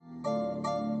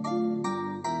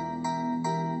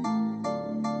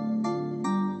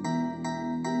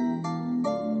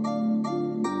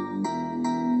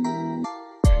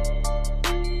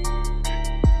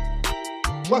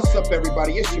What's up,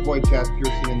 everybody? It's your boy Chaz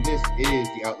Pearson, and this is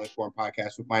the Outlet Forum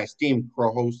Podcast with my esteemed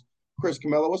co-host Chris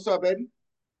Camillo. What's up, baby?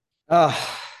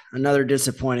 Oh, another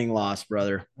disappointing loss,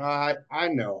 brother. I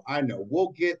know.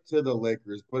 We'll get to the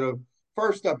Lakers, but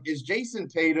first up, is Jason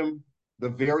Tatum the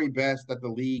very best that the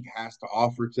league has to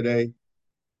offer today?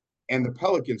 And the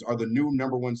Pelicans are the new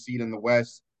number one seed in the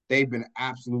West. They've been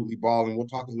absolutely balling. We'll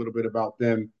talk a little bit about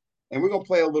them, and we're gonna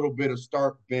play a little bit of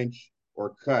start, bench,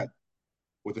 or cut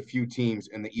with a few teams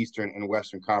in the Eastern and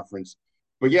Western Conference.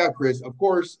 But yeah, Chris, of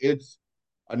course, it's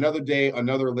another day,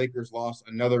 another Lakers loss,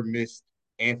 another missed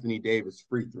Anthony Davis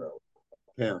free throw,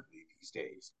 apparently, these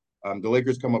days. The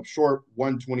Lakers come up short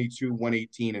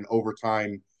 122-118 in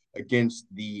overtime against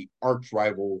the arch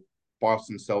rival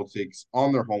Boston Celtics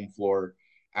on their home floor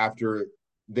after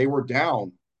they were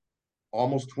down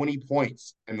almost 20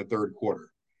 points in the third quarter.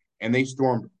 And they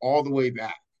stormed all the way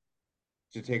back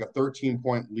to take a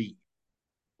 13-point lead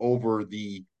over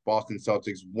the Boston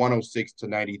Celtics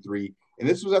 106-93. And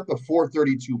this was at the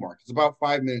 4:32 mark. It's about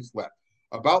 5 minutes left,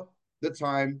 about the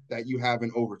time that you have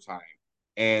in overtime.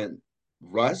 And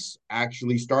Russ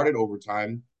actually started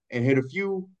overtime and hit a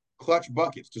few clutch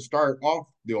buckets to start off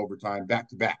the overtime back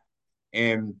to back.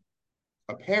 And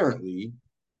apparently,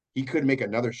 he couldn't make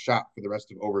another shot for the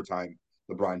rest of overtime.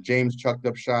 LeBron James chucked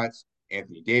up shots.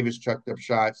 Anthony Davis chucked up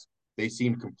shots. They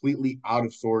seemed completely out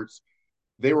of sorts.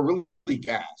 They were really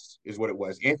gassed, is what it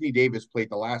was. Anthony Davis played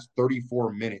the last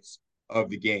 34 minutes of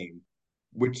the game,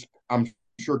 which I'm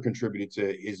sure contributed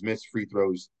to his missed free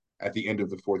throws at the end of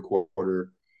the fourth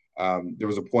quarter. There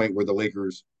was a point where the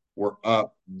Lakers were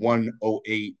up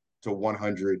 108 to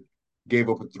 100, gave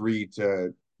up a three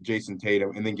to Jason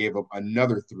Tatum, and then gave up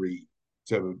another three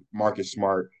to Marcus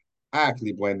Smart. I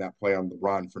actually blame that play on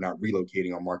LeBron for not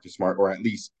relocating on Marcus Smart, or at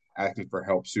least asking for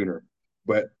help sooner.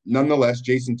 But nonetheless,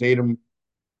 Jason Tatum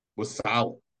was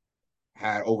solid,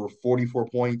 had over 44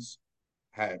 points,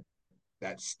 had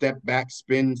that step back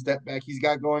he's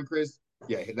got going, Chris.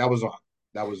 Yeah, that was on.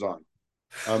 That was on.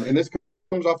 And this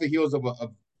comes off the heels of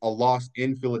a loss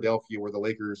in Philadelphia where the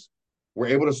Lakers were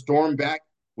able to storm back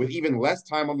with even less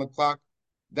time on the clock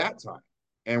that time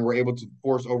and were able to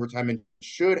force overtime and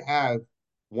should have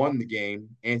won the game.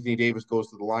 Anthony Davis goes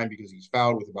to the line because he's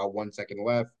fouled with about 1 second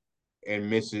left and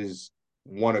misses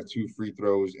one of two free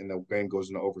throws, and the game goes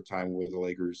into overtime where the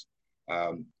Lakers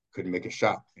couldn't make a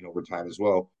shot in overtime as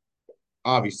well.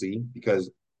 Obviously, because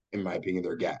in my opinion,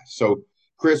 they're gas. So,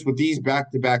 Chris, with these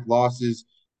back-to-back losses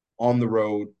on the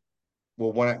road,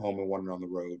 well, one at home and one on the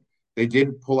road, they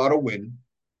did pull out a win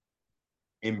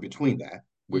in between that,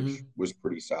 which was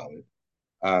pretty solid.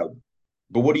 Uh,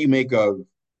 but what do you make of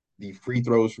the free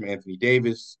throws from Anthony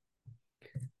Davis,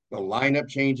 the lineup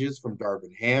changes from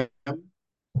Darvin Ham,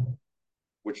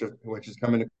 which is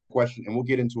coming to question, and we'll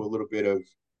get into a little bit of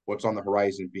what's on the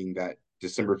horizon, being that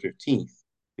December 15th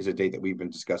is a date that we've been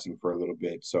discussing for a little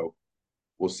bit. So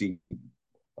we'll see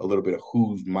a little bit of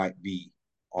who might be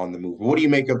on the move. What do you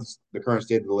make of the current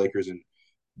state of the Lakers and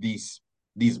these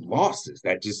losses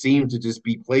that just seem to just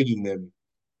be plaguing them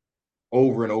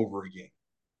over and over again?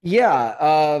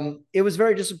 Yeah, it was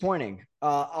very disappointing.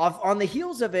 On the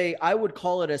heels of I would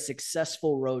call it a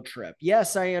successful road trip.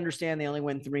 Yes, I understand they only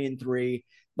went 3-3,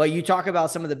 but you talk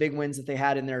about some of the big wins that they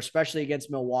had in there, especially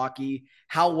against Milwaukee,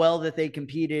 how well that they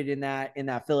competed in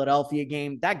that Philadelphia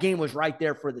game. That game was right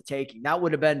there for the taking. That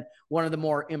would have been one of the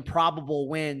more improbable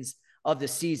wins of the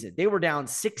season. They were down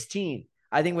 16,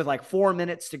 I think, with like 4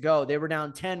 minutes to go. They were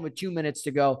down 10 with 2 minutes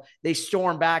to go. They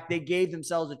stormed back. They gave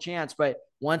themselves a chance, but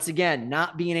once again,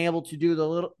 not being able to do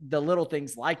the little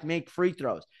things like make free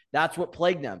throws. That's what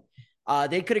plagued them.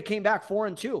 They could have came back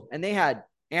 4-2, and they had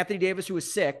Anthony Davis, who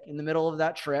was sick in the middle of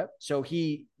that trip. So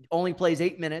he only plays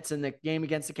 8 minutes in the game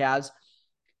against the Cavs.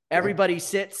 Everybody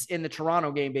sits in the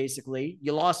Toronto game, basically.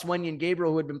 You lost Wenyen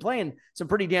Gabriel, who had been playing some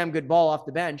pretty damn good ball off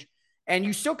the bench, and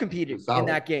you still competed in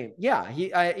that game. Yeah,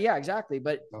 yeah, exactly.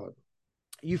 But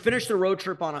you finished the road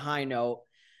trip on a high note.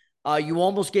 You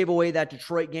almost gave away that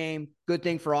Detroit game. Good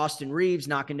thing for Austin Reeves,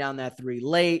 knocking down that three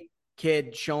late.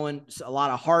 Kid showing a lot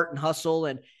of heart and hustle.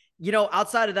 And,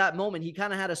 outside of that moment, he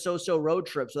kind of had a so-so road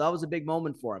trip. So that was a big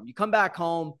moment for him. You come back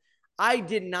home. I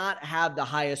did not have the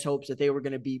highest hopes that they were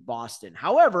going to beat Boston.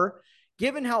 However,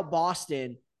 given how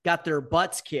Boston got their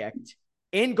butts kicked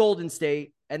in Golden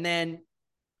State and then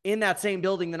in that same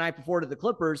building the night before to the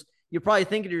Clippers, you're probably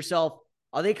thinking to yourself,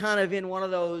 are they kind of in one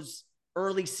of those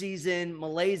early season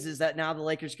malaises that now the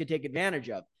Lakers could take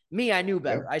advantage of? Me, I knew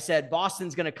better. Yep. I said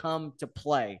Boston's going to come to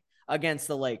play against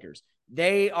the Lakers.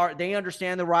 They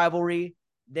understand the rivalry.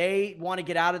 They want to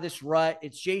get out of this rut.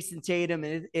 It's Jason Tatum,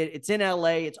 and it's in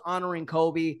LA. It's honoring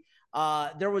Kobe.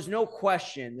 There was no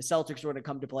question the Celtics were going to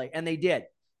come to play, and they did.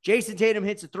 Jason Tatum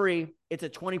hits a three. It's a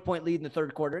 20-point lead in the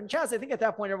third quarter. And Chaz, I think at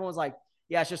that point, everyone was like,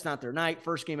 yeah, it's just not their night.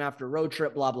 First game after a road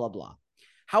trip, blah, blah, blah.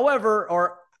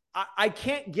 However, I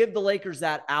can't give the Lakers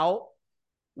that out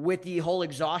with the whole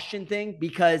exhaustion thing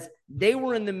because they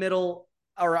were in the middle,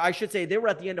 or I should say, they were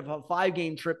at the end of a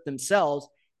 5-game trip themselves.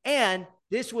 And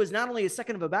this was not only a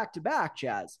second of a back-to-back,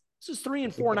 Chaz. This was 3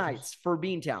 and 4 nights for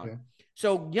Beantown. Yeah.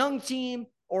 So young team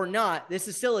or not, this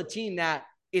is still a team that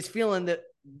is feeling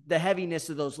the heaviness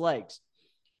of those legs.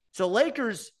 So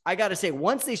Lakers, I got to say,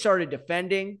 once they started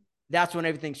defending, that's when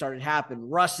everything started happening.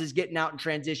 Russ is getting out in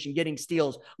transition, getting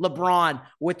steals. LeBron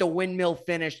with the windmill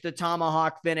finish, the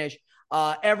tomahawk finish.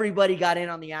 Everybody got in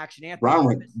on the action. Brown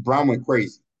went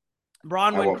crazy.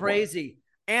 Braun went crazy.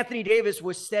 Anthony Davis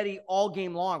was steady all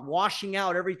game long, washing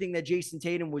out everything that Jason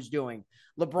Tatum was doing.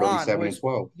 LeBron was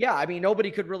 12. Yeah, I mean, nobody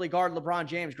could really guard LeBron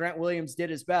James. Grant Williams did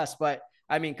his best, but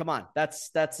I mean, come on, that's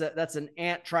an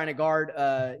ant trying to guard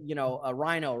a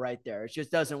rhino right there. It just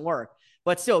doesn't work.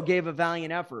 But still gave a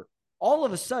valiant effort. All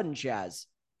of a sudden, Chaz,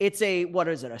 it's a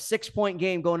 6-point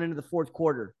game going into the fourth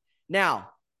quarter. Now,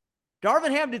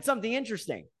 Darvin Ham did something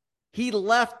interesting. He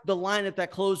left the lineup that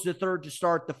closed the third to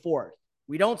start the fourth.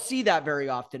 We don't see that very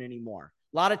often anymore.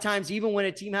 A lot of times, even when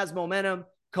a team has momentum,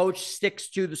 coach sticks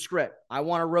to the script. I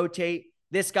want to rotate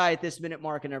this guy at this minute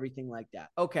mark and everything like that.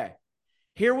 Okay.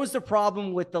 Here was the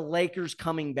problem with the Lakers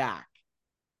coming back.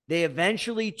 They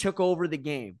eventually took over the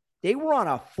game. They were on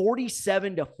a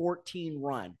 47-14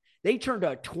 run. They turned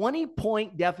a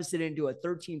 20-point deficit into a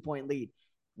 13-point lead.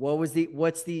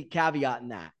 What's the caveat in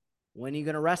that? When are you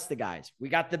going to rest the guys? We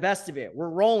got the best of it. We're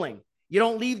rolling. You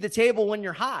don't leave the table when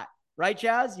you're hot, right,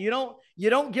 Chaz? You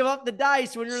don't give up the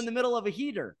dice when you're in the middle of a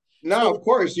heater. No, so, of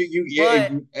course.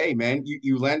 Hey man,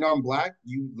 you land on black,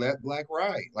 you let black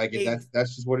ride. Like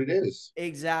that's just what it is.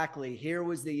 Exactly. Here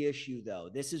was the issue though.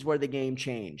 This is where the game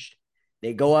changed.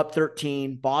 They go up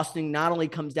 13. Boston not only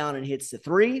comes down and hits the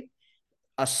three,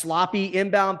 a sloppy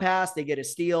inbound pass, they get a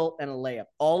steal and a layup.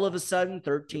 All of a sudden,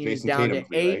 13 is down to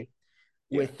 8 right?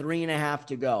 With 3.5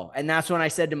 to go. And that's when I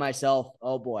said to myself,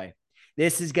 oh boy,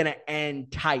 this is going to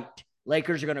end tight.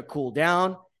 Lakers are going to cool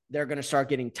down. They're going to start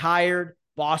getting tired.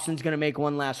 Boston's going to make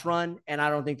one last run, and I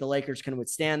don't think the Lakers can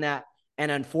withstand that.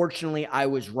 And unfortunately, I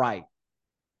was right.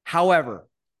 However,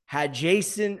 had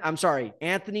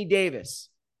Anthony Davis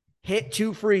hit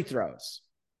 2 free throws,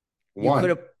 you could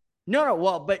have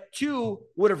but 2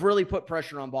 would have really put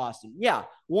pressure on Boston. Yeah,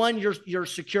 1, you're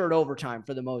secured overtime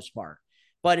for the most part.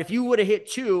 But if you would have hit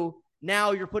 2,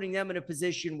 now you're putting them in a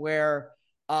position where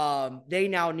they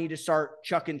now need to start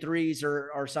chucking threes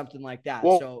or something like that.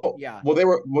 Well, so yeah. Well,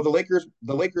 the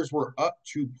Lakers were up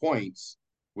 2 points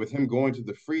with him going to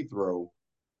the free throw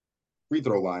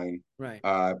line. Right.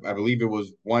 I believe it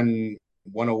was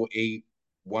 108,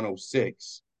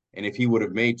 106. And if he would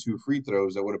have made 2 free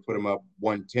throws, that would have put him up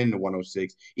 110 to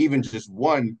 106. Even just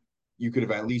one, you could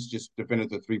have at least just defended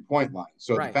the 3-point line.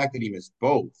 So the fact that he missed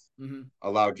both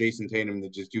allowed Jason Tatum to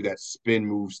just do that spin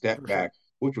move, step back,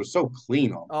 which was so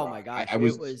clean on Bron. Oh my gosh. It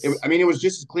was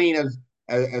just as clean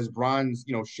as Bron's,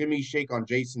 shimmy shake on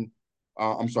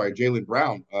Jaylen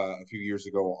Brown a few years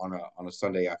ago on a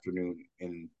Sunday afternoon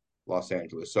in Los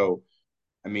Angeles. So,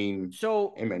 hey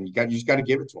man, you just got to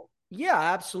give it to him. Yeah,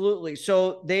 absolutely.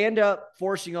 So they end up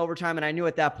forcing overtime, and I knew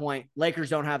at that point Lakers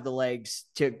don't have the legs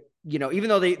to, even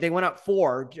though they went up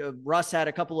 4, Russ had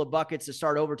a couple of buckets to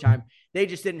start overtime. They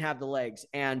just didn't have the legs.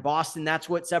 And Boston, that's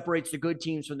what separates the good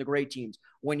teams from the great teams.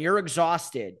 When you're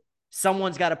exhausted,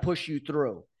 someone's got to push you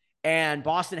through. And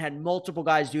Boston had multiple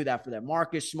guys do that for them.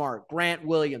 Marcus Smart, Grant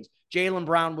Williams, Jaylen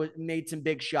Brown made some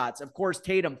big shots. Of course,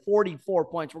 Tatum, 44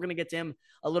 points. We're going to get to him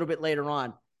a little bit later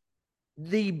on.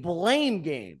 The blame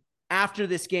game after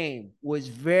this game was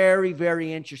very,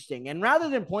 very interesting. And rather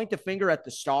than point the finger at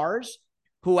the stars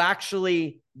who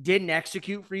actually didn't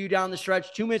execute for you down the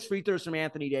stretch, 2 missed free throws from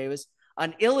Anthony Davis,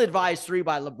 an ill-advised 3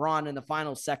 by LeBron in the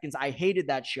final seconds. I hated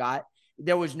that shot.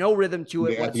 There was no rhythm to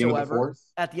it whatsoever.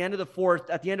 At the end of the fourth,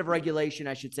 at the end of regulation,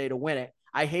 I should say, to win it.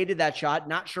 I hated that shot.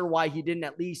 Not sure why he didn't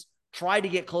at least try to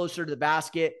get closer to the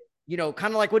basket, kind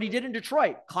of like what he did in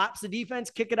Detroit. Collapse the defense,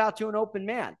 kick it out to an open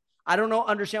man. I don't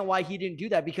understand why he didn't do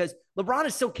that, because LeBron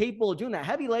is still capable of doing that.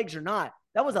 Heavy legs or not,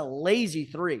 that was a lazy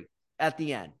 3 at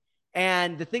the end.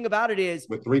 And the thing about it is,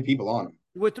 with 3 people on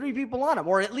him,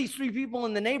 or at least 3 people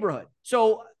in the neighborhood.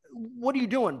 So what are you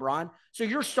doing, Bron? So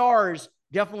your stars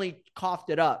definitely coughed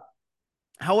it up.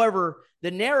 However,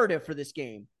 the narrative for this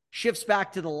game shifts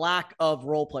back to the lack of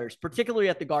role players, particularly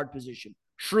at the guard position.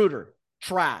 Schroeder,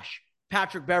 trash.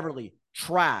 Patrick Beverley,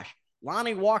 trash.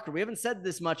 Lonnie Walker, we haven't said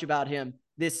this much about him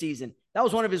this season. That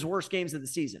was one of his worst games of the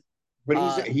season.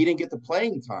 But he didn't get the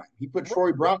playing time. He put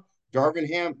Troy Brown, Darvin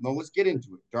Ham. No, let's get into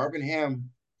it. Darvin Ham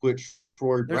put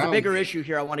Troy There's a Brown bigger in. issue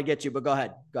here I want to get to, but go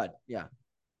ahead. Go ahead. Yeah.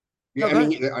 Yeah, No,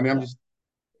 go ahead. I'm just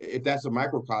if that's a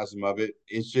microcosm of it,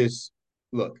 it's just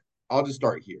look. I'll just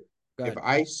start here. Go If ahead.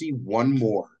 I see one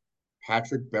more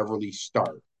Patrick Beverly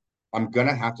start, I'm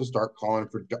gonna have to start calling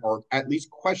for or at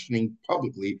least questioning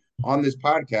publicly on this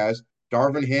podcast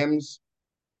Darvin Ham's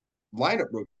lineup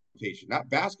rotation, not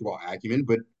basketball acumen,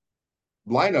 but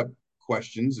lineup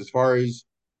questions as far as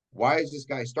why is this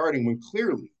guy starting when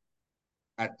clearly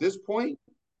at this point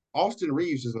Austin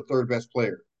Reeves is the third best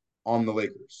player on the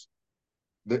Lakers.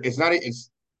 It's not it's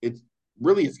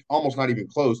really it's almost not even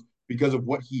close because of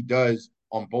what he does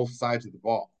on both sides of the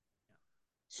ball.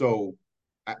 So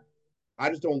I, I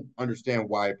just don't understand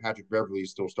why Patrick Beverly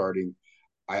is still starting.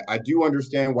 I do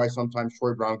understand why sometimes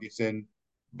Troy Brown gets in,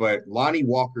 but Lonnie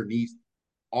Walker needs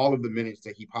all of the minutes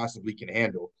that he possibly can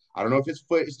handle. I don't know if his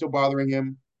foot is still bothering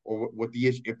him or what the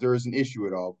issue, if there is an issue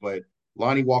at all, but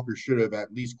Lonnie Walker should have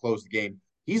at least closed the game.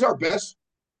 He's our best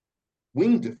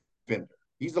wing defender.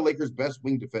 He's the Lakers' best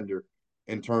wing defender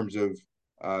in terms of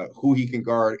who he can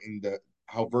guard and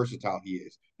how versatile he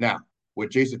is. Now,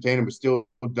 with Jason Tatum has still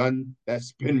done that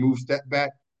spin move step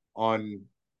back on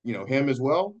him as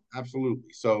well,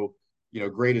 absolutely. So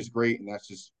great is great, and that's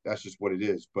just what it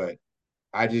is. But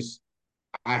I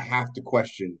have to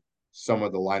question some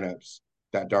of the lineups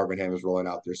that Darvin Ham is rolling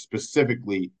out there,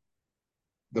 specifically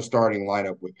the starting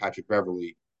lineup with Patrick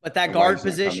Beverly But that and why guard he's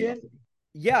not coming off position, of it.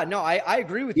 yeah, no, I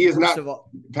agree with He you, is first not of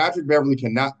all. Patrick Beverly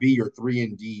cannot be your 3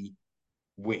 and D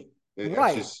wing. That's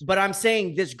Right. just But I'm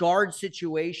saying this guard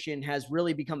situation has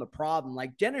really become a problem.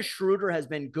 Like Dennis Schroeder has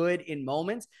been good in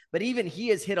moments, but even he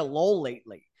has hit a lull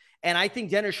lately. And I think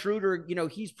Dennis Schroeder,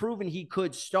 he's proven he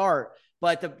could start.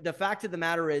 But the fact of the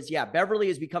matter is, yeah, Beverly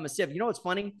has become a sieve. You know what's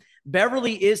funny?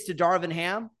 Beverly is to Darvin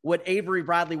Ham what Avery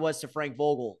Bradley was to Frank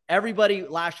Vogel. Everybody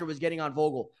last year was getting on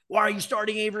Vogel. Why are you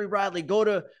starting Avery Bradley? Go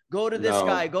to this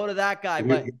guy, no. go to that guy.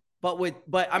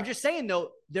 But I'm just saying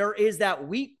though, there is that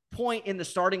weak point in the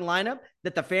starting lineup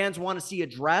that the fans want to see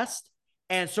addressed.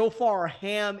 And so far,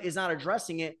 Ham is not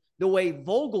addressing it the way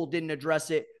Vogel didn't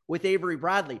address it with Avery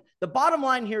Bradley. The bottom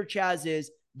line here, Chaz, is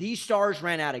these stars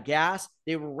ran out of gas.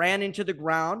 They ran into the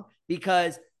ground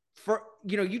because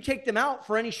you take them out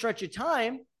for any stretch of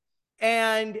time.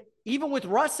 And even with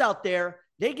Russ out there,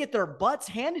 they get their butts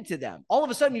handed to them. All of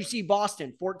a sudden, you see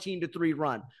Boston 14-3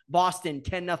 run, Boston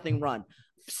 10-0 run,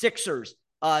 Sixers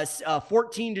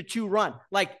 14-2 run.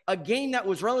 Like a game that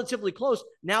was relatively close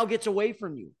now gets away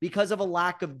from you because of a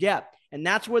lack of depth. And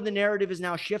that's where the narrative is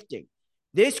now shifting.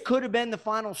 This could have been the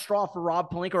final straw for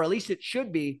Rob Pelinka, or at least it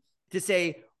should be, to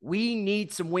say, we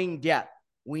need some wing depth.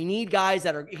 We need guys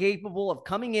that are capable of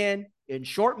coming in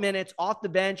short minutes off the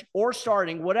bench or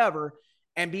starting, whatever,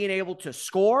 and being able to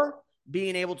score,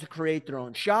 being able to create their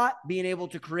own shot, being able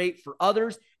to create for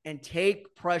others, and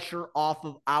take pressure off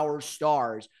of our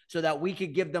stars so that we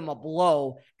could give them a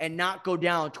blow and not go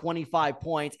down 25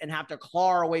 points and have to claw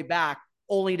our way back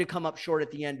only to come up short at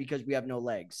the end because we have no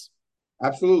legs.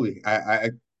 Absolutely.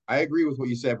 I agree with what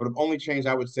you said, but the only change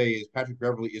I would say is Patrick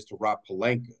Beverly is to Rob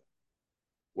Pelinka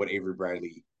what Avery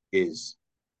Bradley is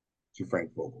to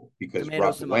Frank Vogel because Tomatoes,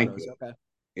 Rob tomatoes. Pelinka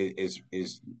Okay.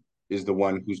 is the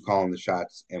one who's calling the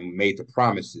shots and made the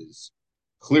promises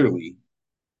clearly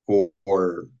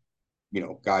for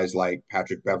guys like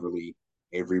Patrick Beverly,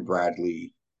 Avery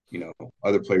Bradley,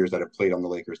 other players that have played on the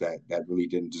Lakers that really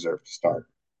didn't deserve to start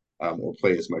or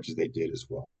play as much as they did as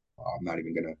well. I'm not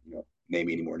even gonna name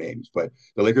any more names, but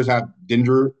the Lakers have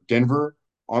Denver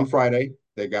on Friday.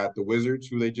 They got the Wizards,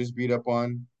 who they just beat up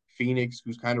on, Phoenix,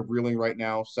 who's kind of reeling right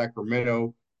now,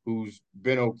 Sacramento, who's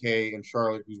been okay, and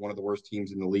Charlotte, who's one of the worst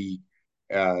teams in the league.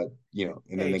 And then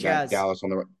Hey, they got Chaz, Dallas on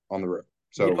the road.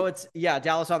 So it's, yeah,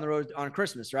 Dallas on the road on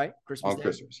Christmas, right? Christmas on Day.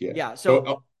 Christmas, yeah. Yeah. So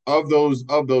So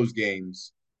of those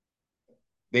games,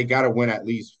 they got to win at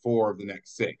least 4 of the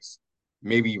next 6,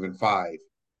 maybe even 5,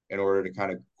 in order to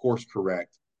kind of course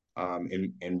correct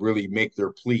and really make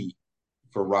their plea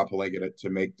for Rob Pelinka to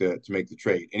make the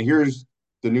trade. And here's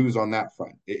the news on that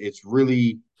front. It's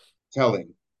really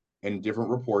telling in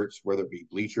different reports, whether it be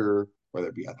Bleacher, whether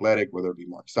it be Athletic, whether it be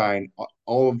Mark Stein,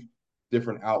 all of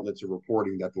different outlets are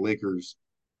reporting that the Lakers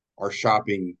are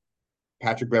shopping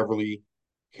Patrick Beverly,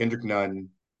 Kendrick Nunn,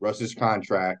 Russ's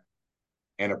contract,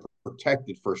 and a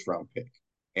protected first round pick.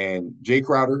 And Jay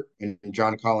Crowder and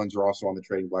John Collins are also on the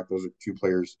trading block. Those are 2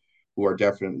 players who are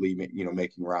definitely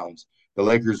making rounds. The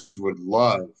Lakers would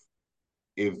love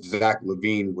if Zach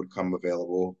LaVine would come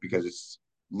available because it's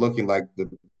looking like the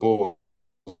Bulls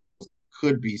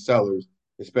could be sellers,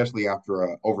 especially after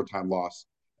a overtime loss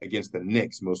against the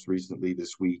Knicks most recently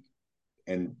this week,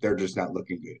 and they're just not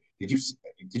looking good.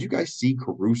 Did you guys see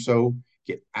Caruso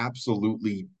get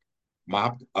absolutely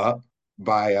mopped up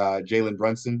by Jalen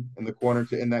Brunson in the corner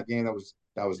to end that game? That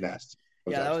was nasty. That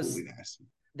was Yeah, absolutely nasty.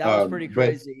 that was pretty But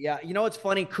crazy. Yeah, you know what's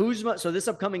funny? Kuzma. So this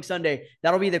upcoming Sunday,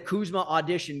 that'll be the Kuzma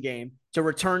audition game to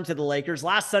return to the Lakers.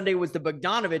 Last Sunday was the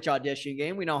Bogdanovich audition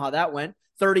game. We know how that went.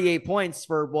 38 points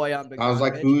for Boyan sounds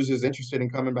like Bogdanovich. Kuz is interested in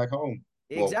coming back home.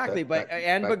 Well, Exactly, but back to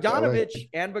LA.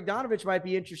 And Bogdanovich might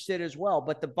be interested as well.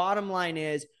 But the bottom line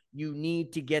is you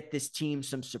need to get this team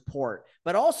some support.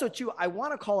 But also, too, I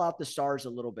want to call out the stars a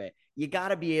little bit. You got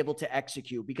to be able to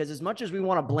execute because as much as we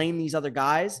want to blame these other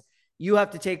guys, you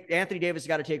have to take Anthony Davis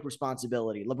got to take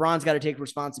responsibility. LeBron's got to take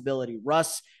responsibility.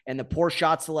 Russ and the poor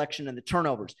shot selection and the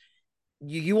turnovers.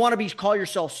 You want to call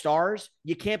yourself stars.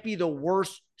 You can't be the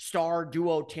worst star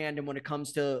duo tandem when it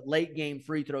comes to late game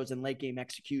free throws and late game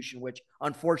execution, which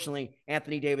unfortunately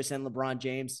Anthony Davis and LeBron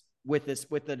James with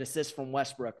an assist from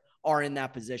Westbrook are in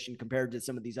that position compared to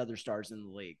some of these other stars in the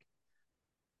league.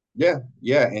 Yeah,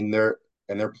 yeah, and they're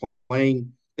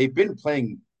playing. They've been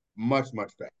playing much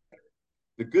better.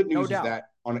 The good No news is doubt.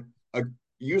 that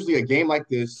usually a game like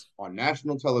this on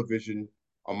national television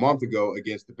a month ago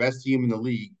against the best team in the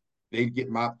league, they'd get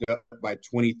mopped up by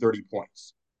 20, 30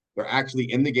 points. They're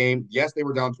actually in the game. Yes, they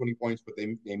were down 20 points, but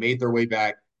they made their way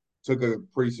back, took a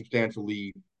pretty substantial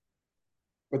lead.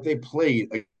 But they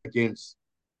played against,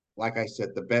 like I said,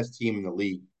 the best team in the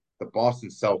league, the Boston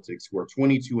Celtics, who are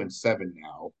 22-7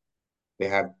 now. They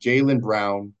have Jaylen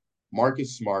Brown,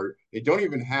 Marcus Smart. They don't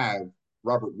even have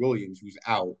Robert Williams, who's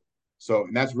out. So,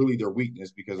 and that's really their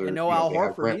weakness because And they're, no Al they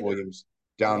have Horford Grant either. Williams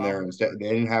No down Al there Horford. instead. They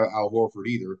didn't have Al Horford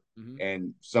either. Mm-hmm.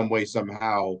 And some way,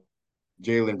 somehow,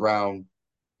 Jaylen Brown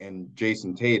and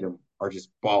Jason Tatum are just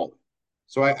balling.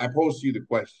 So I pose to you the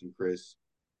question, Chris: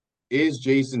 is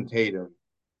Jason Tatum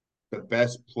the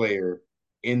best player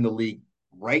in the league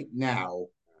right now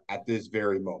at this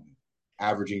very moment,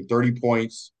 averaging 30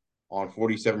 points on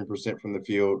 47% from the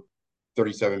field,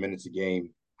 37 minutes a game,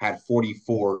 had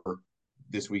 44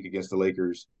 this week against the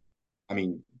Lakers. I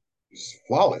mean,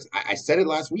 flawless. I said it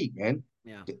last week, man.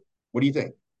 Yeah. What do you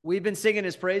think? We've been singing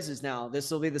his praises now. This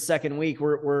will be the second week.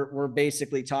 We're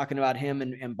basically talking about him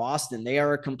and Boston. They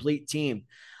are a complete team.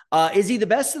 Is he the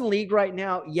best in the league right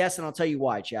now? Yes, and I'll tell you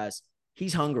why, Chaz.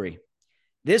 He's hungry.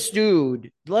 This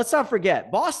dude, let's not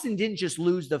forget, Boston didn't just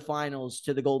lose the finals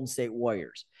to the Golden State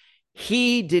Warriors.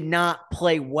 He did not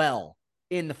play well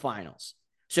in the finals.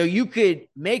 So you could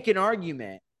make an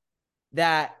argument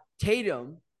that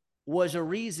Tatum was a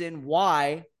reason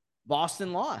why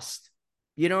Boston lost.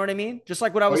 You know what I mean? Oh yeah, Just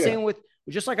like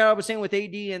I was saying with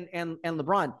AD and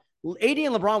LeBron. AD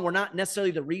and LeBron were not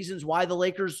necessarily the reasons why the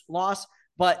Lakers lost,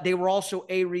 but they were also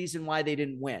a reason why they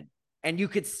didn't win. And you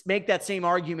could make that same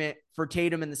argument for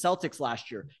Tatum and the Celtics last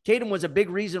year. Tatum was a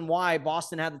big reason why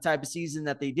Boston had the type of season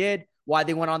that they did, why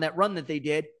they went on that run that they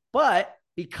did. But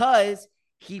because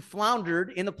he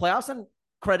floundered in the playoffs, and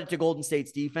credit to Golden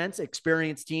State's defense,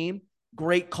 experienced team,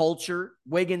 great culture.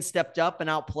 Wiggins stepped up and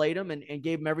outplayed him and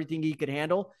gave him everything he could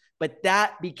handle. But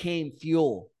that became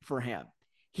fuel for him.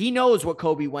 He knows what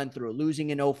Kobe went through, losing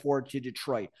in 04 to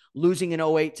Detroit, losing in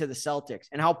 08 to the Celtics,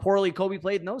 and how poorly Kobe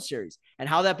played in those series, and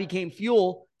how that became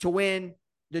fuel to win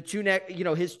the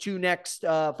his two next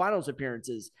finals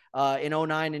appearances in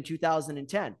 09 and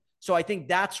 2010. So I think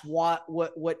that's what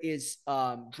is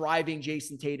driving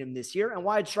Jason Tatum this year, and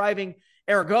why it's driving,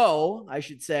 ergo, I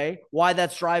should say, why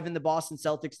that's driving the Boston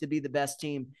Celtics to be the best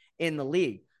team in the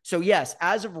league. So yes,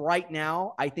 as of right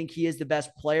now, I think he is the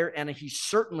best player, and he's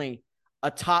certainly a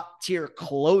top tier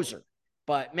closer.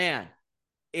 But man,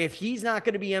 if he's not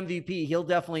going to be MVP, he'll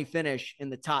definitely finish in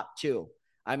the top two.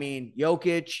 I mean,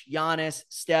 Jokic, Giannis,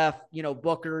 Steph,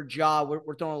 Booker, Ja,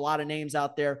 we're throwing a lot of names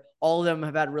out there. All of them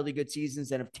have had really good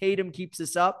seasons. And if Tatum keeps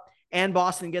this up and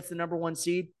Boston gets the number one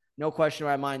seed, no question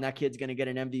in my mind, that kid's going to get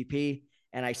an MVP.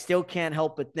 And I still can't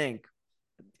help but think,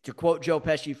 to quote Joe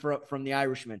Pesci from The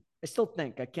Irishman,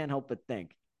 I can't help but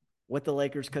think what the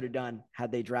Lakers could have done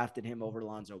had they drafted him over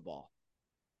Lonzo Ball.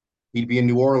 he'd be in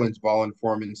New Orleans balling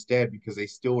for him instead because they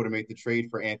still would have made the trade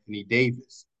for Anthony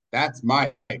Davis. That's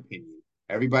my opinion.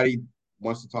 Everybody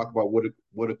wants to talk about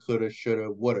woulda, coulda, shoulda,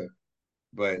 woulda,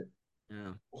 but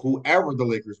Yeah. whoever the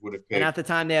Lakers would have And at picked,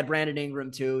 the time, they had Brandon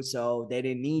Ingram too, so they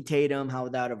didn't need Tatum. How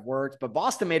would that have worked? But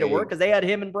Boston made it work they because they had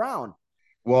him and Brown.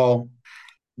 well,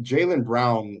 Jaylen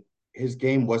Brown, his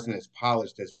game wasn't as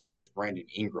polished as Brandon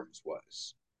Ingram's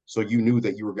was. So you knew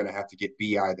that you were going to have to get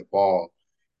BI the ball,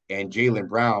 and Jaylen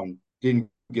Brown didn't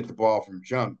get the ball from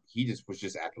jump. He just was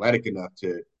just athletic enough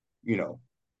to, you know,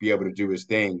 be able to do his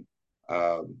thing,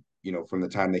 from the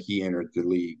time that he entered the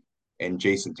league. And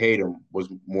Jason Tatum was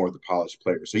more of the polished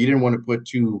player. So you didn't want to put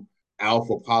two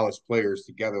alpha polished players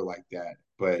together like that.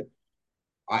 But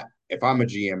if I'm a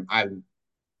GM, I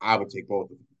would take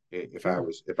both of them Sure. if I And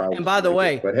was the by the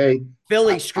Lakers. way, But hey,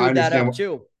 Philly I screwed that understand up what,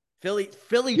 too.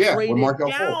 Philly yeah, with traded Markel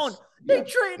down. Fultz. They Yeah,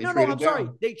 trade. they No, traded I'm sorry.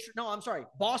 down. No, I'm sorry.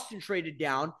 Boston traded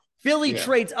down. Philly Yeah,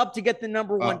 trades up to get the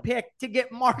number one up pick to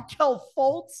get Markel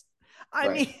Fultz. I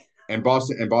right. mean, And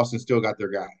Boston still got their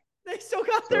guy. they still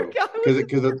got their So guy with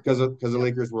because the the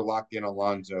Lakers were locked in on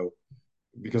Lonzo,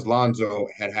 because Lonzo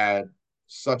had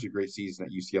such a great season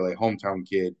at UCLA, hometown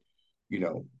kid. You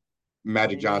know, Magic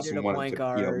they needed Johnson a wanted point to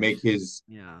guard. make his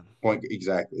Yeah. point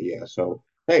exactly. Yeah. So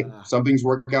hey, Uh, some things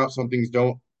work out, some things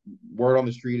don't. Word on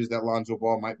the street is that Lonzo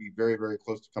Ball might be very very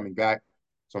close to coming back.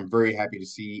 So I'm very happy to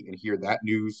see and hear that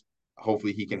news.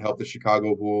 Hopefully he can help the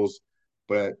Chicago Bulls,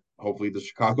 but hopefully the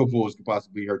Chicago Bulls can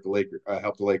possibly help the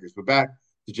Lakers. But back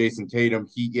to Jason Tatum,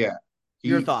 your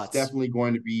he's thoughts? definitely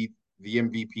going to be the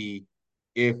MVP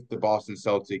if the Boston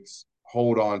Celtics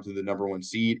hold on to the number one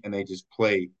seed and they just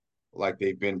play like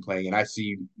they've been playing. And I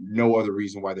see no other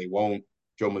reason why they won't.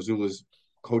 Joe Mazzulla's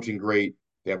coaching great.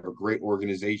 They have a great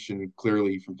organization,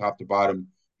 clearly from top to bottom,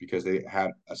 because they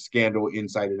had a scandal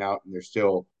inside and out, and they're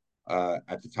still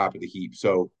at the top of the heap.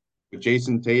 So with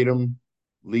Jason Tatum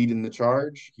leading the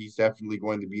charge, he's definitely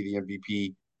going to be the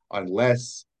MVP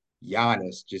unless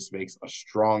Giannis just makes a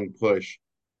strong push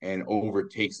and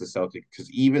overtakes the Celtics. Because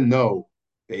even though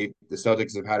the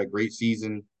Celtics have had a great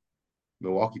season,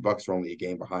 Milwaukee Bucks are only a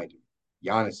game behind him.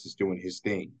 Giannis is doing his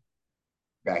thing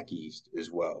back east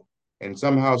as well. And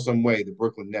somehow, some way, the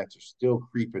Brooklyn Nets are still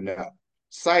creeping up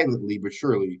silently but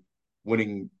surely,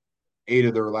 winning 8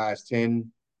 of their last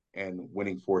 10 and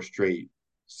winning 4 straight,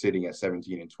 sitting at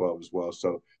 17 and 12 as well.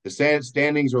 So the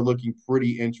standings are looking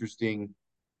pretty interesting.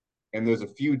 And there's a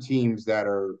few teams that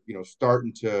are,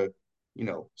 starting to,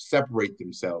 separate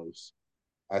themselves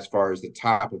as far as the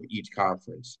top of each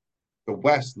conference. The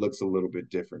West looks a little bit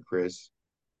different, Chris.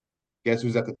 Guess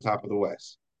who's at the top of the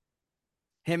West?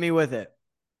 Hit me with it.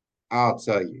 I'll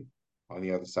tell you on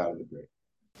the other side of the break.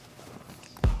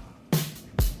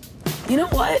 You know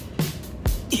what?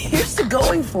 Here's to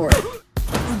going for it.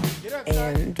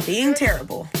 And being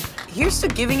terrible. Here's to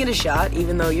giving it a shot,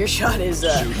 even though your shot is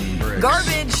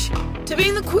garbage. To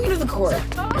being the queen of the court.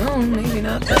 Oh, maybe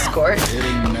not this court.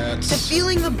 To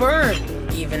feeling the burn,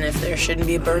 even if there shouldn't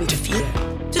be a burn to feel.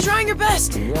 To trying your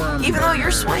best, even though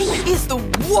your swing is the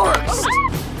worst.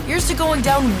 Here's to going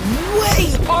down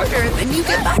way harder than you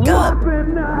get back up.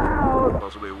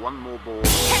 Possibly one more ball.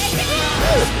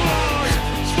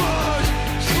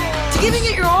 To giving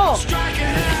it your all.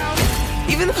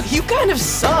 Even though you kind of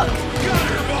suck.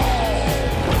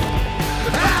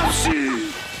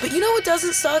 But you know what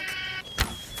doesn't suck?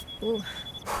 Ooh.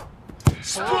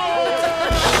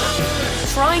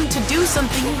 Trying to do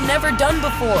something you've never done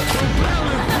before.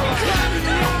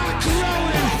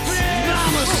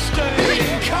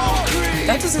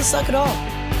 That doesn't suck at all.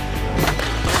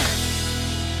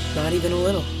 Not even a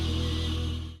little.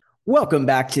 Welcome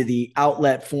back to the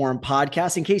Outlet Forum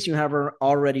podcast. In case you haven't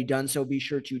already done so, be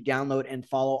sure to download and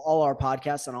follow all our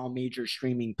podcasts on all major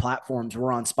streaming platforms.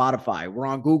 We're on Spotify, we're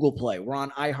on Google Play, we're on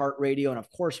iHeartRadio, and of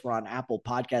course, we're on Apple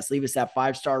Podcasts. Leave us that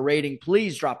 5-star rating.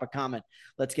 Please drop a comment.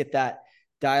 Let's get that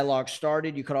dialogue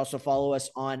started. You could also follow us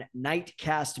on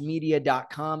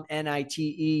nightcastmedia.com,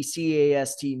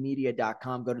 NITECAST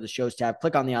media.com. Go to the shows tab,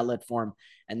 click on the Outlet Forum,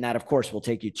 and that, of course, will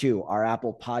take you to our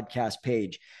Apple Podcast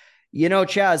page. You know,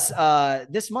 Chaz,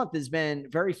 this month has been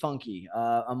very funky,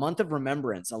 a month of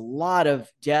remembrance, a lot of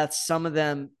deaths, some of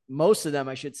them, most of them,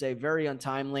 I should say, very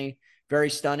untimely, very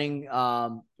stunning.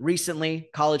 Recently,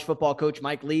 college football coach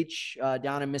Mike Leach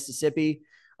down in Mississippi,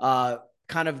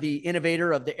 kind of the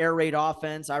innovator of the air raid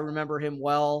offense. I remember him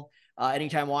well.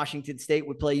 Anytime Washington State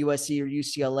would play USC or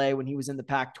UCLA when he was in the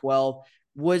Pac-12,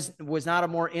 was not a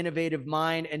more innovative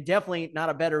mind and definitely not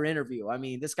a better interview. I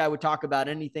mean, this guy would talk about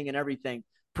anything and everything,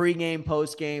 pre-game,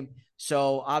 post-game.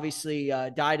 So obviously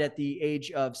died at the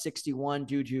age of 61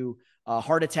 due to a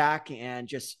heart attack, and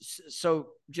just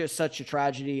such a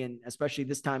tragedy, and especially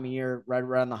this time of year, right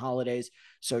around the holidays.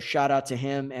 So shout out to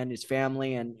him and his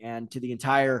family, and to the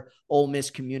entire Ole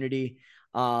Miss community.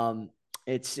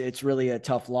 It's really a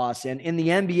tough loss. And in the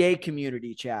NBA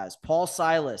community, Chaz, Paul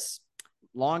Silas,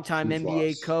 longtime Huge NBA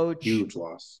loss. coach. Huge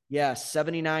loss. Yes,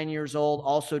 79 years old,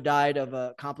 also died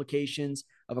of complications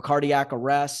of a cardiac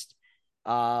arrest.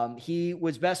 He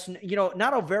was best,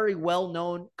 not a very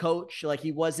well-known coach. Like,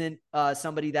 he wasn't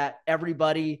somebody that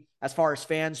everybody, as far as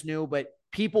fans, knew, but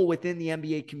people within the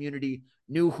NBA community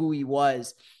knew who he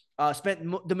was. Spent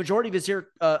the majority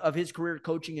of his career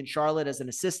coaching in Charlotte as an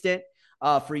assistant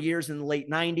for years in the late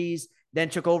 90s, then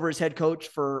took over as head coach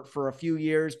for a few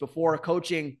years before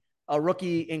coaching a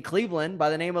rookie in Cleveland by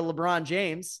the name of LeBron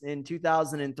James in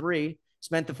 2003.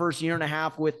 Spent the first year and a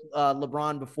half with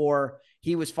LeBron before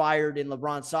he was fired in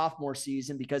LeBron's sophomore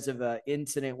season because of an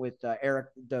incident with Eric,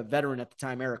 the veteran at the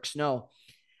time, Eric Snow.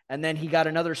 And then he got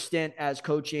another stint as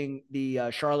coaching the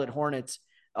Charlotte Hornets.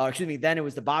 Excuse me, then it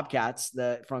was the Bobcats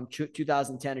from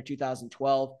 2010 to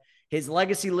 2012. His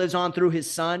legacy lives on through his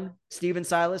son, Steven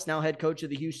Silas, now head coach of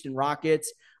the Houston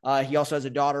Rockets. He also has a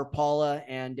daughter, Paula,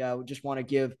 and we just want to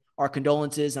give our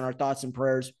condolences and our thoughts and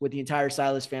prayers with the entire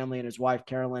Silas family and his wife,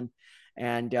 Carolyn.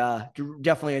 And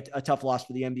definitely a tough loss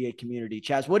for the NBA community.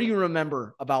 Chaz, what do you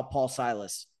remember about Paul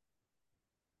Silas?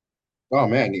 Oh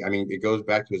man, I mean, it goes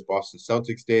back to his Boston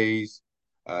Celtics days.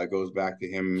 It goes back to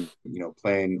him,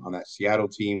 playing on that Seattle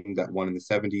team that won in the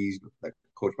 '70s, that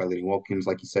coached by Lenny Wilkins,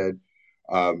 like you said.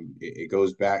 It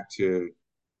goes back to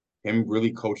him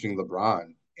really coaching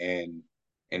LeBron and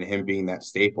him being that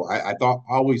staple.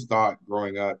 Always thought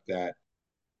growing up that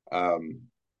um,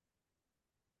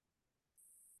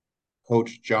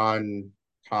 Coach John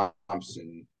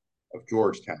Thompson of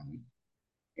Georgetown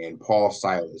and Paul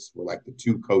Silas were like the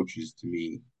two coaches to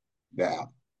me that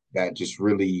that just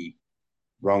really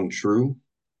rung true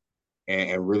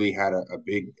and really had a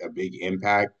big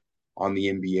impact on the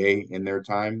NBA in their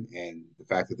time. And the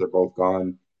fact that they're both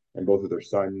gone and both of their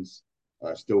sons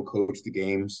still coach the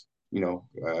games,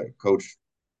 coach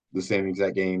the same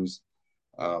exact games,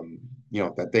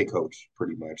 that they coach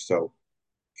pretty much. So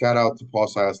shout out to Paul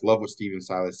Silas. Love what Steven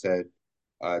Silas said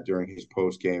during his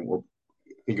post game, or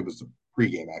I think it was the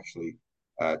pregame actually,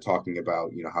 talking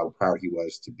about how proud he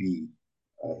was to be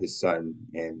his son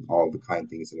and all the kind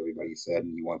things that everybody said,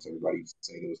 and he wants everybody to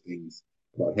say those things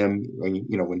about him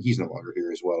when he's no longer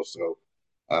here as well. So,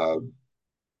 uh,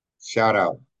 shout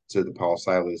out to the Paul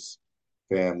Silas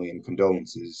family and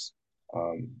condolences,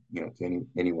 to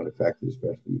anyone affected,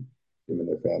 especially him and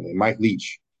their family. Mike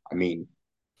Leach, I mean,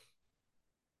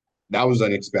 that was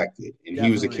unexpected, and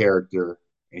he was a Definitely. character,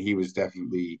 and he was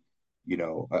definitely,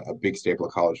 a big staple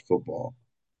of college football.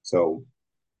 So,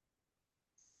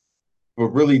 but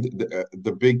really,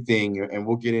 the big thing, and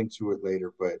we'll get into it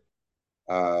later, but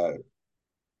uh,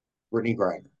 Brittany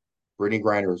Griner. Brittany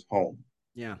Griner is home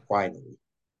Yeah. finally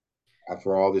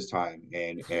after all this time,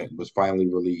 and was finally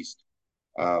released.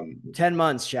 Um, 10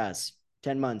 months, Chaz.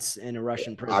 10 months in a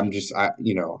Russian I'm prison. just, I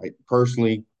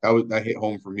personally, that hit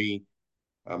home for me,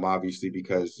 obviously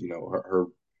because her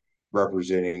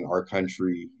representing our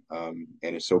country, and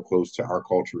it's so close to our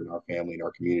culture and our family and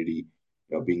our community,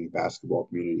 being a basketball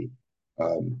community.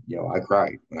 I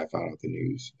cried when I found out the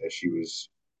news that she was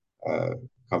uh,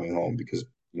 coming home because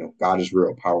God is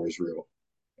real, power is real.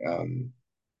 Um,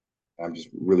 I'm just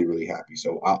really, really happy.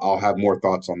 So I'll have more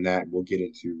thoughts on that. We'll get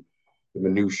into the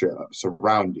minutia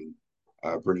surrounding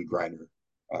Brittany Griner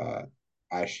uh,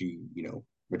 as she,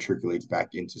 matriculates back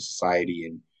into society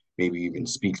and maybe even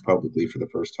speaks publicly for the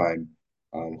first time.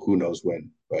 Who knows when?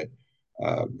 But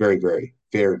very, very,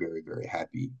 very, very, very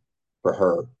happy for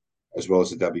her as well as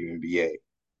the WNBA,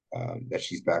 that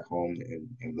she's back home,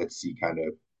 and let's see kind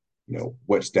of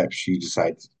what steps she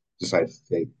decides to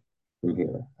take from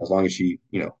here. As long as she,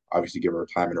 obviously give her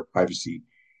time and her privacy.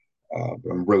 But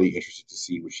I'm really interested to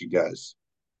see what she does,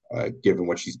 given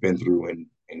what she's been through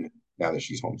and now that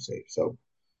she's home safe. So,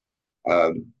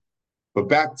 um, but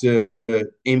back to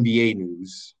NBA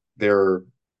news, there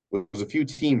was a few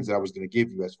teams that I was going to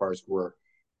give you as far as who are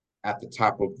at the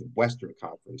top of the Western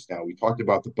Conference. Now we talked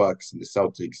about the Bucks and the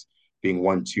Celtics being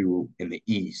 1-2 in the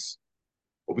East,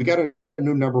 but we got a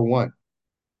new number one,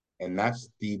 and that's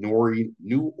the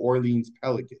New Orleans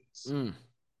Pelicans, Mm.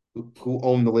 who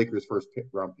own the Lakers' first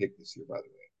round pick this year, by the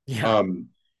way. Yeah.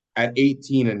 At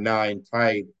 18-9,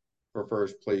 tied for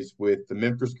first place with the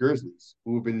Memphis Grizzlies,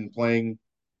 who have been playing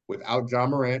without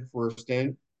John Morant for a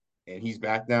stint, and he's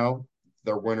back now.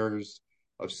 They're winners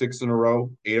of 6 in a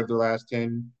row, 8 of their last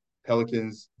 10.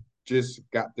 Pelicans just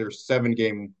got their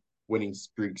 7-game winning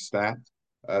streak snapped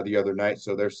the other night,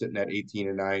 so they're sitting at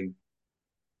 18-9.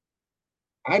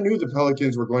 I knew the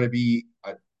Pelicans were going to be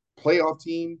a playoff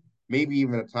team, maybe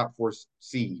even a top 4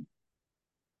 seed.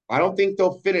 I don't think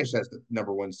they'll finish as the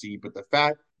number 1 seed, but the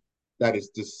fact that it's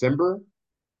December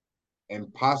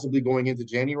and possibly going into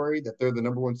January that they're the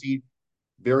number 1 seed,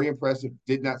 very impressive.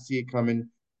 Did not see it coming.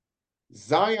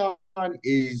 Zion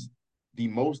is the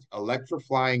most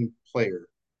electrifying player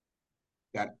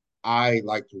that I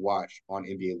like to watch on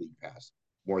NBA League Pass.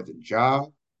 More than Ja,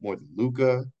 more than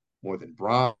Luca, more than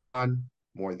Braun.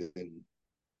 more than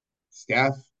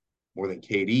Steph, more than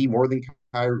KD, more than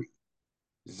Kyrie.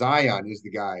 Zion is the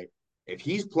guy. If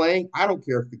he's playing, I don't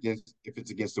care if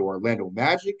it's against the Orlando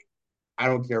Magic. I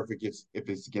don't care if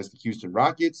it's against the Houston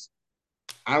Rockets.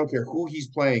 I don't care who he's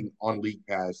playing on League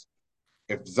Pass.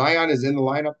 If Zion is in the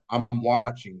lineup, I'm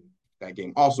watching that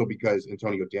game. Also because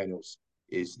Antonio Daniels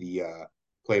is the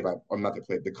play by I'm not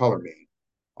the color man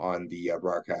on the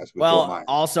broadcast with Joel Well, Myers.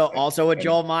 also with And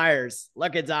Joel Myers.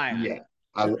 Look at Zion. yeah,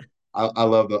 I I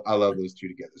love those two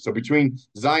together. So between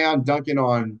Zion dunking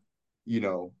on, you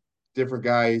know, different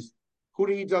guys, who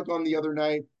did he dunk on the other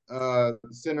night?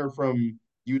 Center from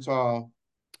Utah.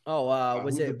 Oh,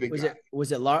 Who's the big guy?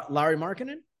 was it Larry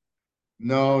Markkinen?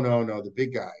 No, the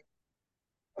big guy.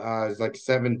 It's like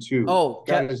 7'2". Oh,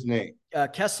 Got his name.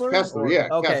 Kessler Kessler, or yeah,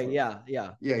 okay, Kessler.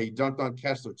 yeah. Yeah, he dunked on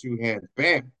Kessler, two hands.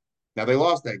 Bam. Now they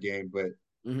lost that game, but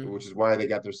Mm-hmm. which is why they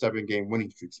got their 7 game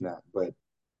winning streaks now. But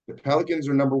the Pelicans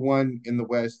are number one in the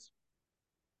West.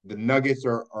 The Nuggets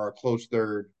are a close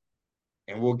third,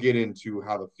 and we'll get into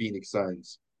how the Phoenix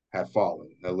Suns have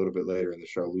fallen a little bit later in the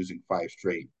show, losing 5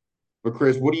 straight. But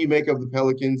Chris, what do you make of the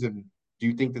Pelicans, and do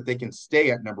you think that they can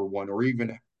stay at number one or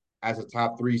even as a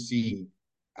top 3 seed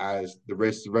as the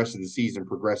rest of the season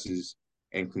progresses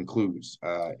and concludes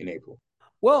in April?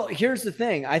 Well, here's the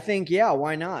thing. I think, yeah,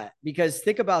 why not? Because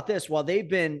think about this. While they've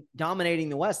been dominating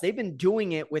the West, they've been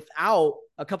doing it without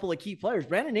a couple of key players.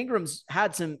 Brandon Ingram's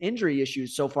had some injury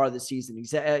issues so far this season.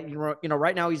 He's,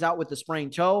 right now he's out with the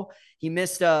sprained toe. He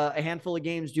missed a handful of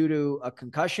games due to a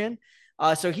concussion.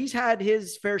 So he's had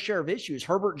his fair share of issues.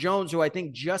 Herbert Jones, who I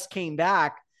think just came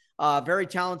back, very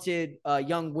talented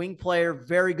young wing player,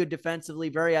 very good defensively,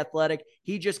 very athletic.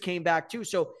 He just came back too.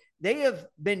 So they have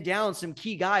been down some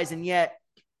key guys, and yet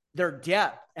their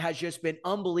depth has just been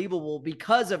unbelievable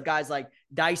because of guys like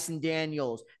Dyson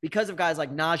Daniels, because of guys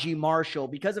like Najee Marshall,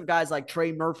 because of guys like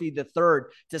Trey Murphy III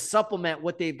to supplement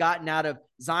what they've gotten out of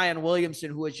Zion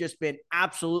Williamson, who has just been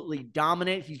absolutely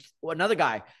dominant. He's another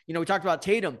guy. We talked about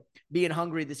Tatum being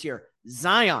hungry this year.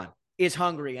 Zion is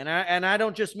hungry. And I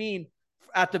don't just mean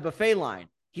at the buffet line.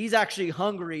 He's actually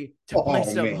hungry to play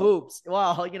some hoops.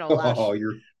 Well, last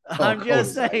year. I'm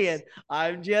just saying.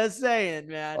 I'm just saying,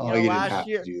 man. Oh, you didn't last have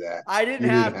year to do that. I didn't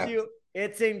have to.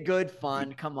 It's in good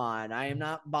fun. Come on. I am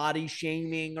not body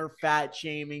shaming or fat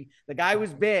shaming. The guy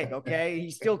was big, okay?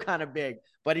 He's still kind of big,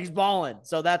 but he's balling.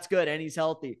 So that's good. And he's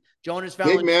healthy. Jonas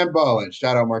Big man balling.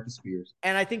 Shout out Marcus Spears.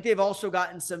 And I think they've also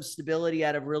gotten some stability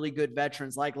out of really good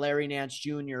veterans like Larry Nance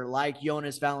Jr., like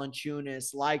Jonas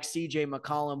Valanciunas, like CJ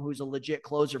McCollum, who's a legit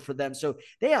closer for them. So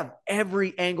they have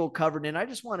every angle covered. And I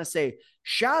just want to say,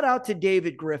 shout out to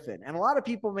David Griffin. And a lot of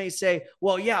people may say,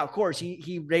 well, yeah, of course,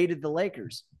 he raided the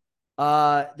Lakers.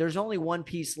 There's only one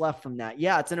piece left from that.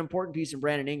 Yeah, it's an important piece in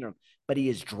Brandon Ingram, but he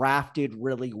is drafted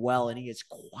really well, and he is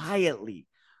quietly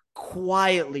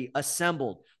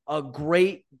assembled a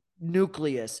great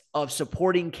nucleus of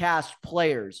supporting cast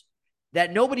players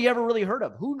that nobody ever really heard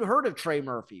of. Who heard of Trey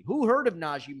Murphy? Who heard of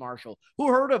Najee Marshall? Who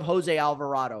heard of Jose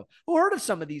Alvarado? Who heard of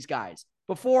some of these guys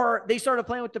before they started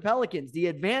playing with the Pelicans? The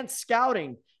advanced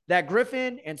scouting that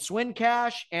Griffin and Swin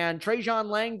Cash and Trajan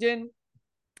Langdon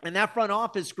and that front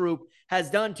office group has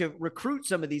done to recruit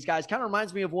some of these guys kind of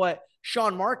reminds me of what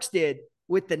Sean Marks did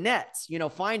with the Nets,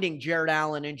 finding Jared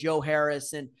Allen and Joe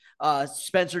Harris and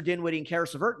Spencer Dinwiddie and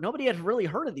Karis LeVert. Nobody had really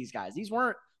heard of these guys. These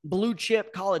weren't blue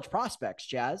chip college prospects,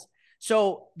 Chaz.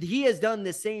 So he has done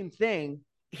the same thing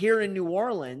here in New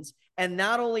Orleans. And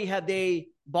not only have they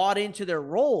bought into their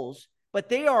roles, but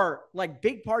they are like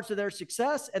big parts of their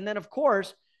success. And then, of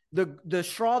course, the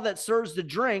straw that serves the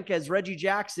drink, as Reggie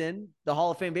Jackson, the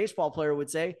Hall of Fame baseball player, would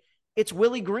say, it's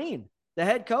Willie Green, the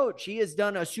head coach. He has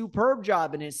done a superb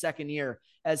job in his second year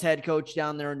as head coach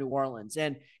down there in New Orleans.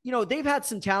 And, they've had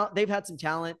some talent. They've had some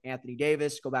talent. Anthony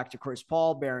Davis, go back to Chris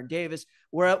Paul, Baron Davis,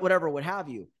 whatever, what have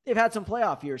you. They've had some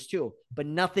playoff years too, but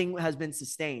nothing has been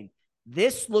sustained.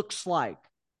 This looks like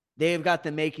they've got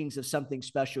the makings of something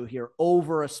special here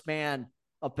over a span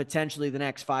of potentially the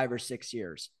next 5 or 6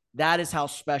 years. That is how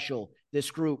special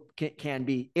this group can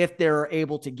be if they're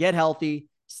able to get healthy,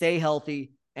 stay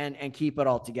healthy, and keep it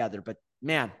all together. But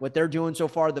man, what they're doing so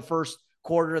far, the first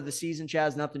quarter of the season,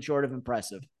 Chaz, nothing short of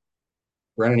impressive.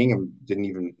 Brandon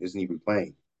Ingram isn't even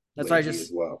playing. That's why I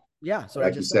as well. Yeah. So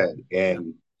like you said,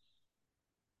 and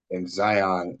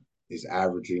Zion is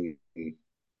averaging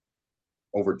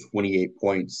over 28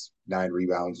 points, 9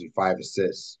 rebounds, and 5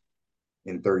 assists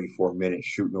in 34 minutes,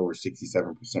 shooting over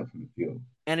 67% from the field.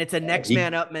 And it's a next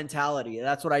man up mentality.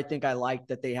 That's what I think I like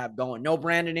that they have going. No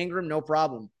Brandon Ingram, no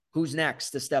problem. Who's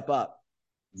next to step up?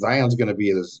 Zion's going to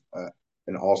be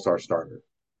an all-star starter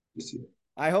this year.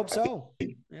 I hope so.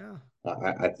 Yeah.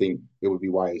 I think it would be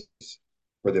wise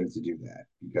for them to do that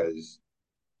because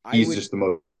I he's would. just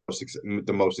the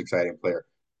most exciting player.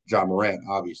 John Morant,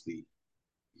 obviously,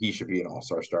 he should be an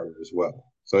All-Star starter as well.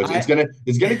 So it's I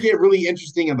gonna get really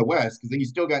interesting in the West because then you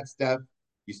still got Steph,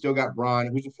 you still got Bron,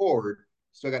 who's a forward,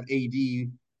 you still got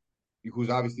AD, who's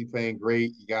obviously playing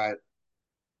great. You got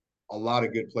a lot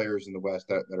of good players in the West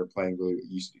that are playing really.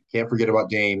 You can't forget about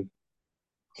Dame.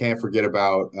 Can't forget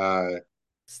about Devin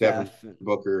Steph,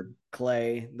 Booker.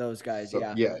 Clay, those guys. So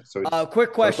Yeah. yeah, so it's Quick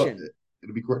so question.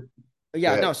 it'll be quick. Go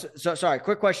Yeah, ahead. no, so sorry.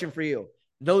 Quick question for you.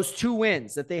 Those 2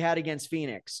 wins that they had against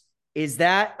Phoenix, is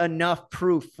that enough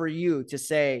proof for you to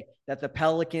say that the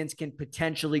Pelicans can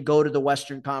potentially go to the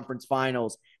Western Conference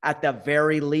Finals at the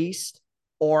very least?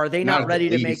 Or are they Not not at the ready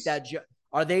to make least. that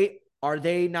are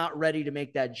they not ready to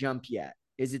make that jump yet?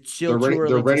 Is it still They're too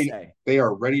ready. They're early to ready. say? They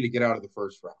are ready to get out of the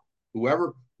first round.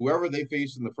 Whoever they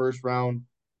face in the first round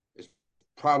is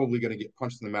probably going to get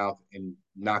punched in the mouth and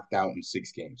knocked out in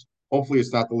 6 games. Hopefully,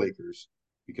 it's not the Lakers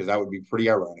because that would be pretty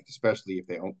ironic, especially if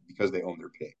they own their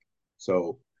pick.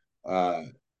 So, uh,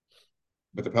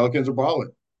 but the Pelicans are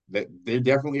balling. They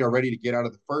definitely are ready to get out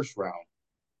of the first round.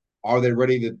 Are they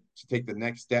ready to take the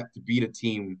next step to beat a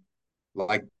team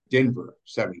like Denver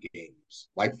 7 games,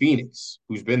 like Phoenix,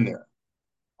 who's been there?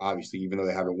 Obviously, even though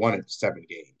they haven't won it 7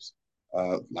 games.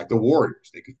 Like the Warriors,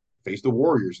 they could face the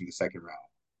Warriors in the second round.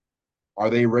 Are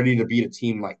they ready to beat a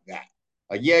team like that?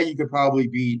 Like, yeah, you could probably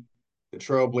beat the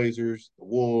Trailblazers, the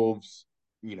Wolves,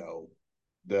 you know,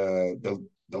 the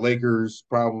Lakers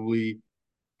probably.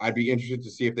 I'd be interested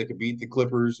to see if they could beat the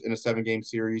Clippers in a 7 game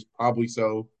series. Probably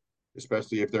so,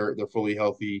 especially if they're fully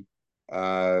healthy.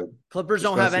 Uh, Clippers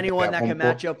don't have especially if they anyone have that home can court.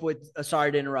 match up with.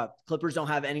 Sorry to interrupt. Clippers don't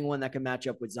have anyone that can match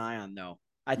up with Zion, though.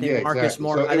 I think Yeah, Marcus exactly.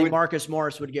 Morris. So I it think would Marcus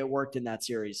Morris would get worked in that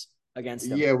series against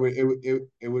him. yeah,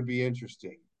 it would be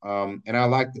interesting. And I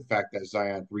like the fact that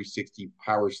Zion 360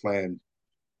 power slammed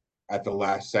at the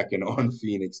last second on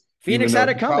Phoenix, even Phoenix though had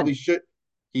it coming.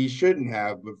 he shouldn't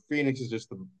have, but Phoenix is just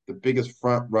the biggest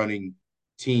front running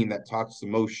team that talks the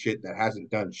most shit that hasn't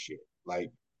done shit.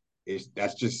 Like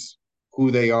that's just who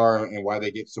they are and why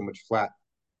they get so much flack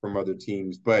from other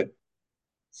teams. But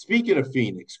speaking of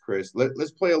Phoenix, Chris,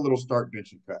 let's play a little start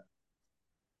bench and cut.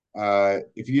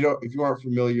 If you aren't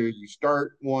familiar, you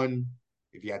start one.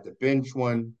 If you have to bench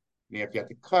one, and if you have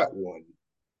to cut one,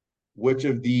 which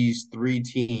of these 3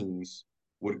 teams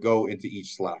would go into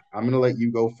each slot? I'm going to let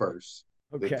you go first.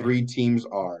 The Okay. 3 teams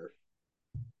are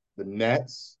the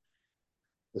Nets,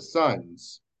 the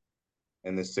Suns,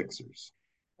 and the Sixers.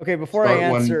 Okay. Before I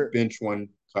Start one, answer, bench one,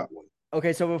 cut one.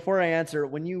 Okay, so before I answer,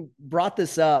 when you brought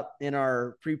this up in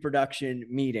our pre-production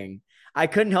meeting, I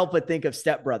couldn't help but think of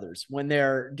Step Brothers when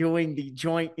they're doing the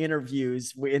joint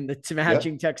interviews in the Yeah.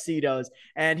 matching tuxedos,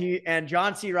 and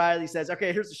John C. Riley says,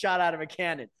 "Okay, here's a shot out of a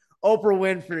cannon. Oprah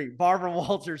Winfrey, Barbara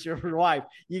Walters, your wife.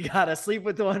 You gotta sleep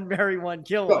with one, marry one,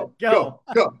 kill one. Go,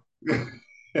 Go." go,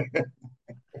 go.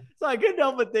 So I couldn't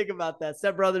help but think about that.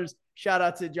 Step Brothers, shout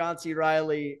out to John C.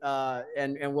 Riley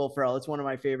and Will Ferrell. It's one of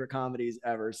my favorite comedies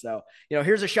ever. So,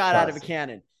 here's a shot out of a Classic.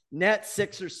 cannon. Nets,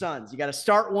 Sixers, Suns. You got to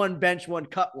start one, bench one,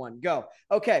 cut one. Go.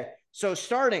 Okay. So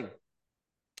starting,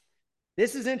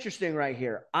 this is interesting right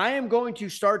here. I am going to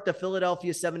start the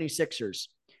Philadelphia 76ers.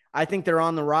 I think they're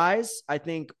on the rise. I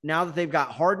think now that they've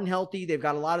got Harden healthy, they've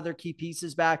got a lot of their key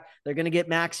pieces back. They're going to get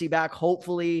Maxey back,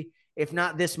 hopefully. If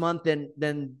not this month,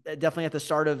 then definitely at the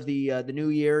start of the new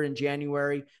year in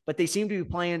January. But they seem to be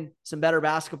playing some better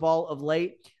basketball of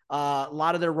late. A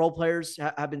lot of their role players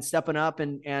have been stepping up,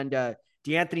 and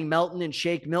DeAnthony Melton and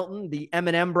Shake Milton, the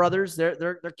Eminem brothers,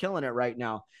 they're killing it right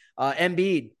now.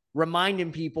 Embiid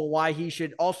reminding people why he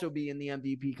should also be in the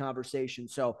MVP conversation.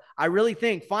 So I really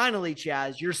think finally,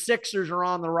 Chaz, your Sixers are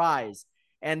on the rise,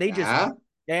 and they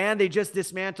just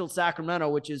dismantled Sacramento,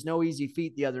 which is no easy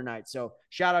feat the other night. So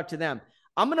shout out to them.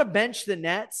 I'm going to bench the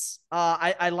Nets.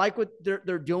 I like what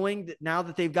they're doing now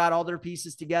that they've got all their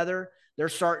pieces together. They're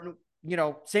starting,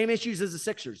 same issues as the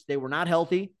Sixers. They were not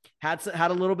healthy, had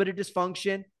a little bit of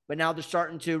dysfunction, but now they're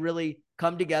starting to really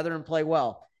come together and play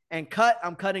well. And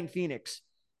I'm cutting Phoenix.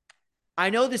 I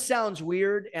know this sounds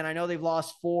weird, and I know they've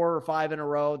lost 4 or 5 in a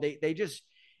row. The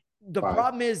 5.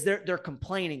 problem is they're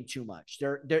complaining too much.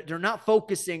 They're not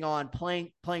focusing on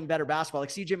playing better basketball. Like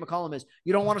CJ McCollum is,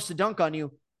 you don't want us to dunk on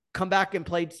you, come back and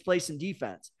play some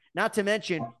defense. Not to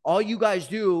mention, all you guys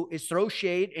do is throw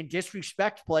shade and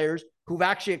disrespect players who've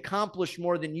actually accomplished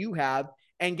more than you have.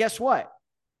 And guess what?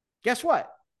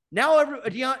 Now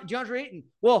DeAndre Ayton.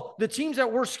 Well, the teams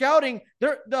that we're scouting,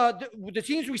 the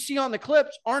teams we see on the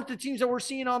clips aren't the teams that we're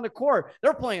seeing on the court.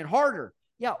 They're playing harder.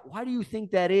 Yeah, why do you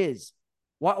think that is?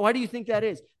 Why do you think that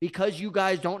is? Because you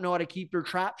guys don't know how to keep your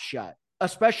traps shut,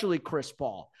 especially Chris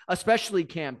Paul, especially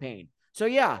campaign. So,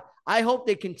 yeah, I hope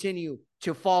they continue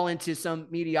to fall into some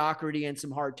mediocrity and some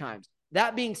hard times.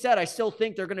 That being said, I still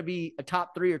think they're going to be a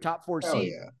top 3 or top 4 Hell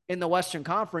seed yeah. in the Western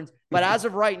Conference. But as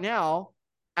of right now,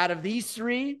 out of these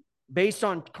 3, based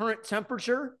on current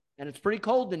temperature, and it's pretty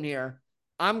cold in here,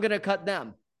 I'm going to cut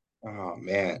them. Oh,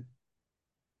 man.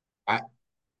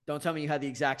 Don't tell me you had the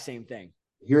exact same thing.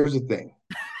 Here's the thing.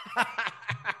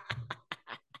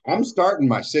 I'm starting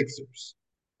my Sixers.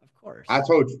 Of course. I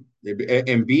told you,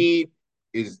 Embiid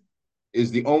is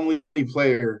the only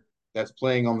player that's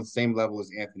playing on the same level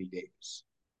as Anthony Davis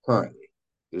currently.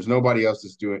 There's nobody else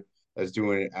that's doing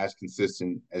it as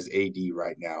consistent as AD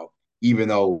right now, even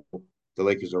though the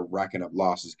Lakers are racking up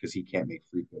losses because he can't make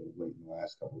free throws late in the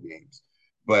last couple of games.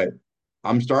 But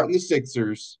I'm starting the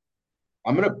Sixers.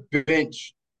 I'm gonna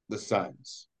bench the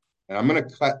Suns, and I'm gonna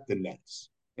cut the Nets.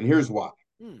 And here's why.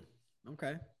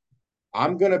 Okay.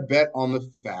 I'm gonna bet on the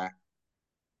fact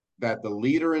that the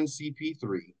leader in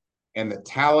CP3 and the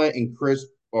talent in Chris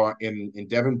or in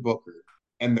Devin Booker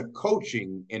and the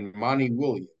coaching in Monty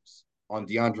Williams on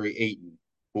DeAndre Ayton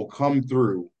will come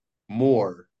through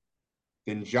more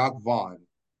than Jacques Vaughn,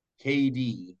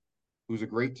 KD, who's a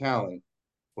great talent,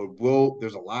 but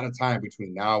there's a lot of time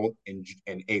between now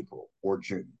and April or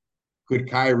June. Could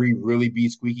Kyrie really be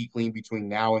squeaky clean between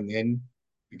now and then?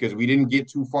 Because we didn't get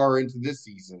too far into this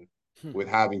season with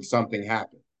having something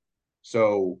happen.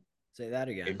 So say that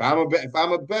again. If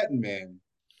I'm a betting man,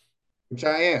 which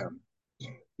I am,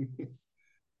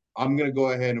 I'm gonna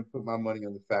go ahead and put my money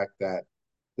on the fact that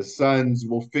the Suns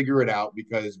will figure it out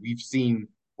because we've seen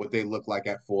what they look like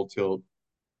at full tilt.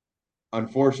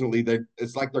 Unfortunately,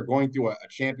 it's like they're going through a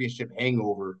championship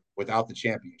hangover without the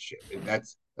championship. And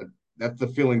that's the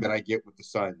feeling that I get with the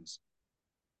Suns.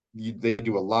 They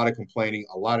do a lot of complaining,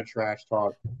 a lot of trash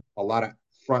talk, a lot of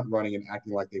front running and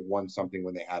acting like they won something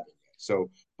when they haven't yet. So,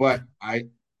 but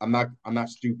I'm not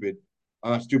stupid.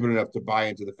 I'm not stupid enough to buy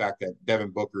into the fact that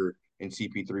Devin Booker and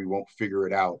CP3 won't figure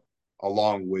it out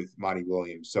along with Monty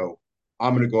Williams. So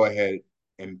I'm going to go ahead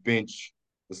and bench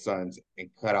the Suns and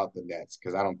cut out the Nets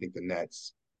because I don't think the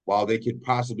Nets, while they could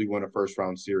possibly win a first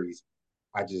round series,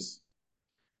 I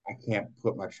can't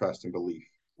put my trust and belief.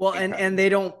 Well, and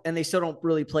they still don't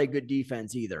really play good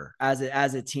defense either as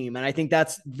a team. And I think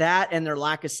that's that and their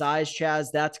lack of size,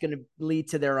 Chaz, that's going to lead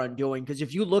to their undoing. Because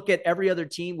if you look at every other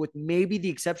team with maybe the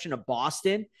exception of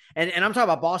Boston, and I'm talking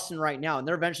about Boston right now, and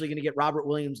they're eventually going to get Robert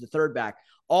Williams, the third back.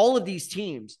 All of these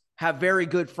teams have very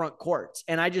good front courts.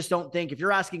 And I just don't think if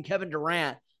you're asking Kevin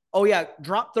Durant, oh yeah,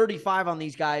 drop 35 on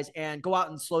these guys and go out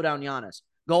and slow down Giannis,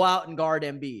 go out and guard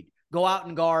Embiid, go out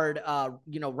and guard,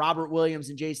 Robert Williams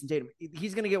and Jason Tatum.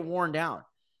 He's going to get worn down.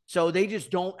 So they just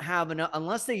don't have enough,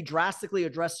 unless they drastically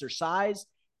address their size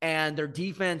and their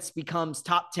defense becomes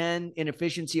top 10 in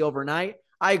efficiency overnight.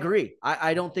 I agree.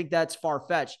 I don't think that's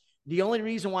far-fetched. The only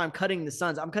reason why I'm cutting the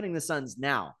Suns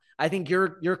now. I think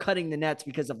you're cutting the Nets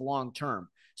because of long-term.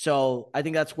 So I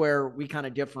think that's where we kind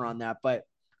of differ on that. But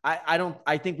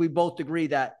I think we both agree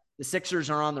that the Sixers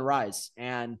are on the rise.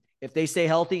 And if they stay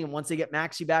healthy and once they get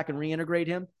Maxey back and reintegrate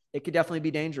him, it could definitely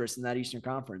be dangerous in that Eastern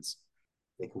Conference.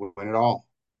 They could win it all.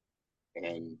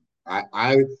 And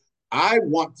I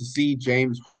want to see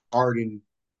James Harden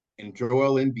and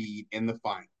Joel Embiid in the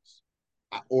finals,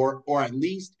 or at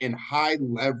least in high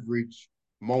leverage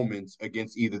moments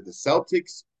against either the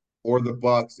Celtics or the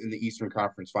Bucks in the Eastern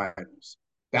Conference Finals.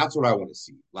 That's what I want to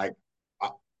see. Like,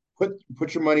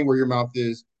 put your money where your mouth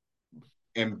is.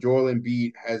 And Joel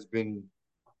Embiid has been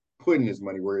putting his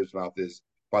money where his mouth is.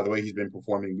 By the way, he's been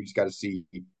performing. We just got to see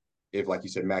if, like you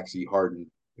said, Maxey,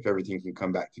 Harden, if everything can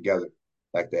come back together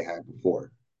like they had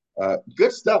before.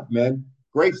 Good stuff, man.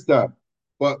 Great stuff.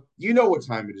 But you know what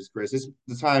time it is, Chris. It's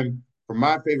the time for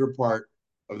my favorite part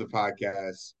of the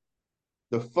podcast.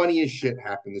 The funniest shit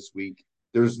happened this week.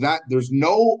 There's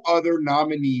no other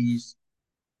nominees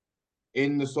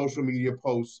in the social media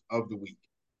posts of the week.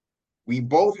 We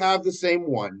both have the same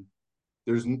one.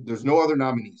 There's no other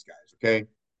nominees, guys, okay?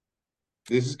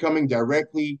 This is coming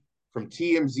directly from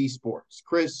TMZ Sports.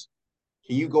 Chris,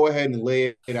 can you go ahead and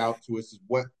lay it out to us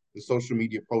what the social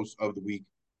media post of the week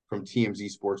from TMZ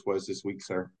Sports was this week,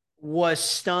 sir? Was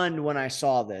stunned when I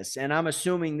saw this. And I'm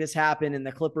assuming this happened in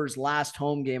the Clippers' last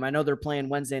home game. I know they're playing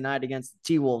Wednesday night against the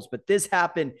T-Wolves, but this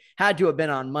had to have been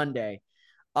on Monday.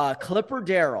 Clipper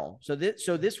Darrell. So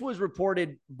this was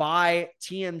reported by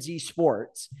TMZ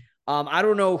Sports. I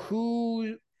don't know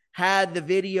who had the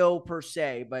video per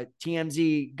se, but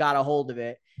TMZ got a hold of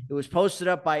it. It was posted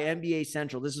up by NBA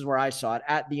Central. This is where I saw it,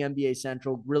 at the NBA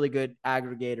Central. Really good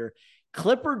aggregator.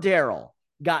 Clipper Darrell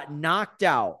got knocked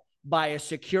out by a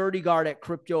security guard at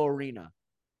Crypto Arena.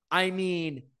 I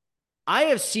mean, I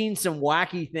have seen some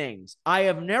wacky things. I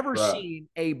have never Bruh, seen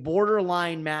a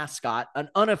borderline mascot, an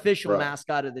unofficial bruh.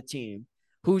 mascot of the team,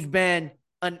 who's been,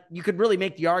 you could really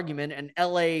make the argument, an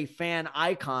LA fan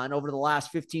icon over the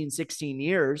last 15, 16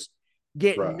 years,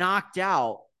 get Bruh. knocked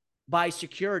out by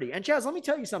security. And Chaz, let me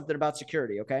tell you something about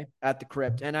security, okay, at the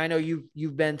crypt. And I know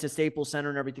you've been to Staples Center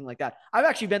and everything like that. I've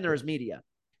actually been there as media.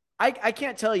 I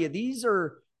can't tell you, these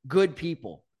are good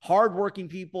people, hardworking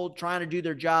people trying to do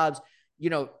their jobs.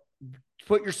 You know,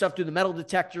 put your stuff through the metal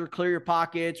detector, clear your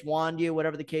pockets, wand you,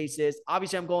 whatever the case is.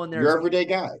 Obviously, I'm going there. Your everyday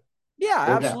guy. Yeah, No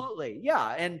doubt. absolutely.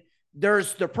 Yeah. And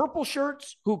there's the purple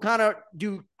shirts who kind of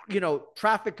do,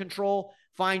 traffic control,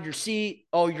 find your seat.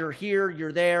 Oh, you're here,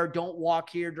 you're there. Don't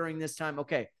walk here during this time.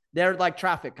 Okay. They're like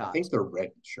traffic I cops. think they're red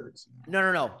shirts.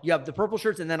 No. You have the purple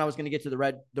shirts, and then I was going to get to the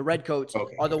red. The red coats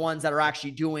Okay. are the ones that are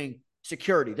actually doing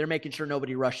security. They're making sure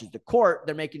nobody rushes the court.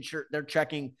 They're making sure they're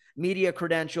checking media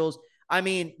credentials. I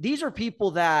mean, these are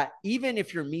people that, even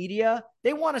if you're media,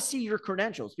 they want to see your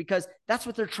credentials because that's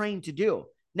what they're trained to do.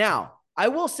 Now, I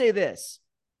will say this.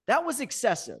 That was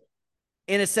excessive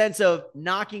in a sense of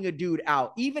knocking a dude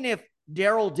out. Even if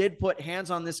Daryl did put hands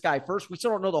on this guy first, we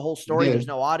still don't know the whole story. There's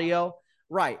no audio.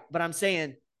 Right. But I'm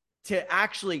saying, to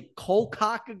actually cold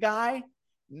cock a guy,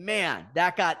 man,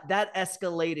 that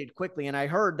escalated quickly. And I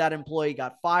heard that employee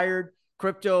got fired.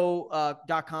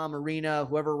 Crypto.com Arena,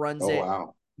 whoever runs it.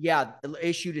 Wow. Yeah,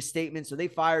 issued a statement. So they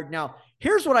fired. Now,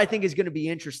 here's what I think is going to be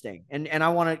interesting. And I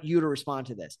want you to respond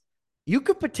to this. You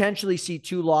could potentially see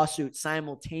two lawsuits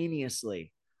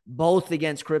simultaneously, both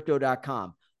against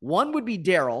Crypto.com. One would be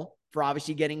Daryl for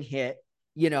obviously getting hit,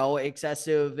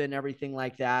 excessive and everything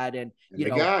like that. And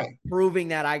guy proving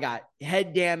that I got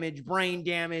head damage, brain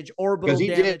damage, orbital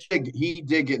damage. He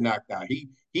did get knocked out. He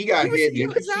got hit. If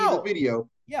you see the video,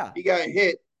 yeah, he got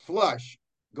hit flush,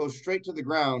 goes straight to the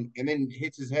ground, and then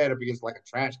hits his head up against like a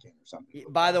trash can or something.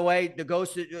 By the way,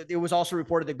 it was also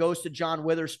reported the ghost of John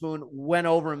Witherspoon went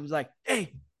over him and was like,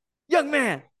 "Hey, young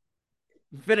man,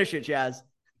 finish it, Chaz."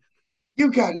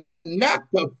 You got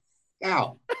knocked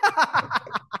out.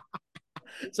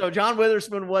 So John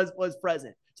Witherspoon was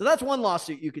present. So that's one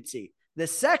lawsuit you could see. The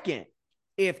second,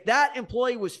 if that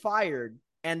employee was fired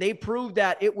and they proved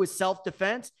that it was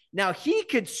self-defense, now he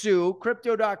could sue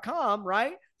Crypto.com,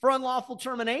 right, for unlawful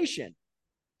termination.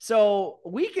 So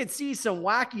we could see some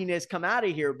wackiness come out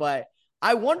of here, but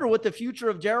I wonder what the future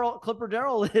of Clipper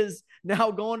Daryl is now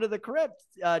going to the crypt,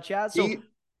 Chaz. So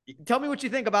tell me what you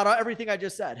think about everything I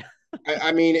just said.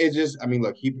 I mean,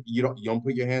 look, you don't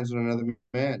put your hands on another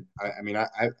man. I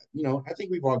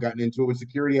think we've all gotten into it with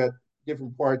security at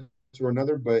different parts or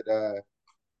another, but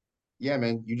yeah,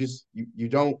 man, you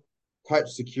don't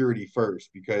touch security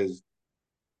first because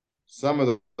some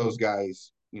of those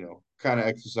guys, kind of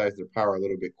exercise their power a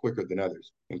little bit quicker than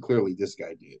others, and clearly this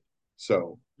guy did.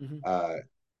 So,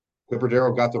 Clipper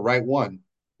Darrell got the right one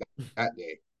that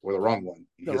day, or the wrong one.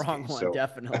 The wrong one, so.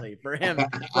 Definitely for him.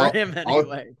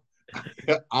 Anyway.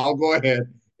 I'll go ahead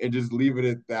and just leave it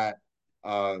at that.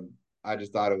 I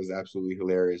just thought it was absolutely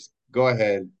hilarious. Go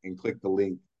ahead and click the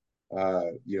link,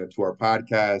 to our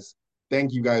podcast.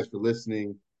 Thank you guys for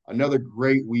listening. Another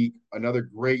great week, another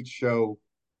great show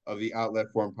of the Outlet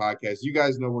Forum podcast. You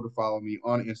guys know where to follow me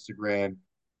on Instagram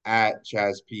at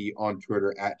Chaz P, on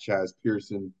Twitter at Chaz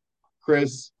Pearson.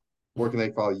 Chris, where can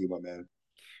they follow you, my man?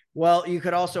 Well, you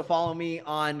could also follow me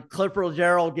on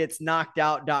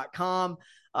ClipperDarrellGetsKnockedOut.com.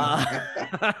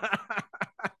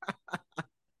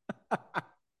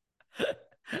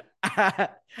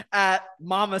 At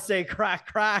Mama Say Crack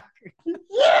Crack.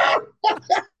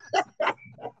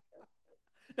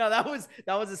 No, that was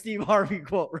a Steve Harvey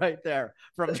quote right there,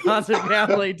 from Johnson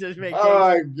Family to Vacation. Oh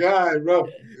my God, bro.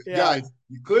 Yeah. Guys,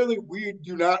 clearly we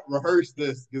do not rehearse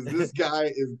this because this guy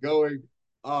is going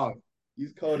off.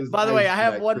 He's called his. By the way, I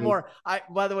have one more. I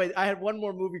had one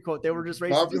more movie quote. They were just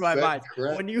racing through my mind.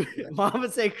 When you Mama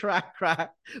Say Crack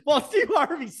Crack. Well, Steve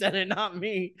Harvey said it, not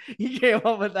me. He came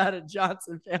up with that at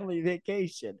Johnson Family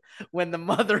Vacation when the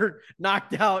mother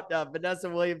knocked out Vanessa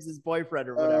Williams' boyfriend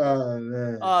or whatever. Oh,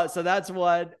 man. So that's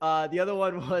one. The other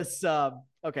one was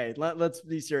okay. Let's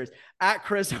be serious. At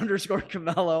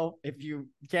Chris_Camello. If you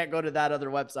can't go to that other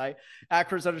website, at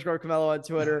Chris_Camello on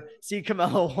Twitter. See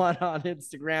Camello1 on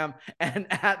Instagram, and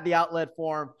at the Outlet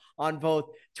Forum on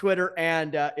both Twitter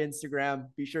and Instagram.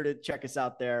 Be sure to check us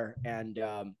out there. And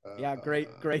yeah,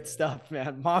 great stuff,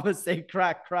 man. Mama Say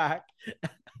Crack Crack.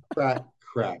 Crack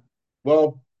Crack.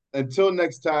 Well, until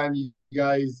next time, you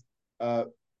guys.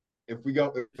 If we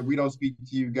don't speak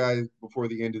to you guys before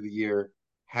the end of the year,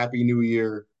 Happy New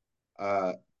Year.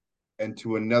 and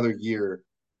to another year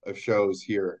of shows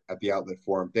here at the Outlet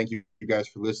Forum. Thank you guys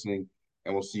for listening,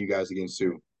 and we'll see you guys again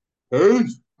soon.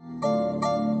 Peace.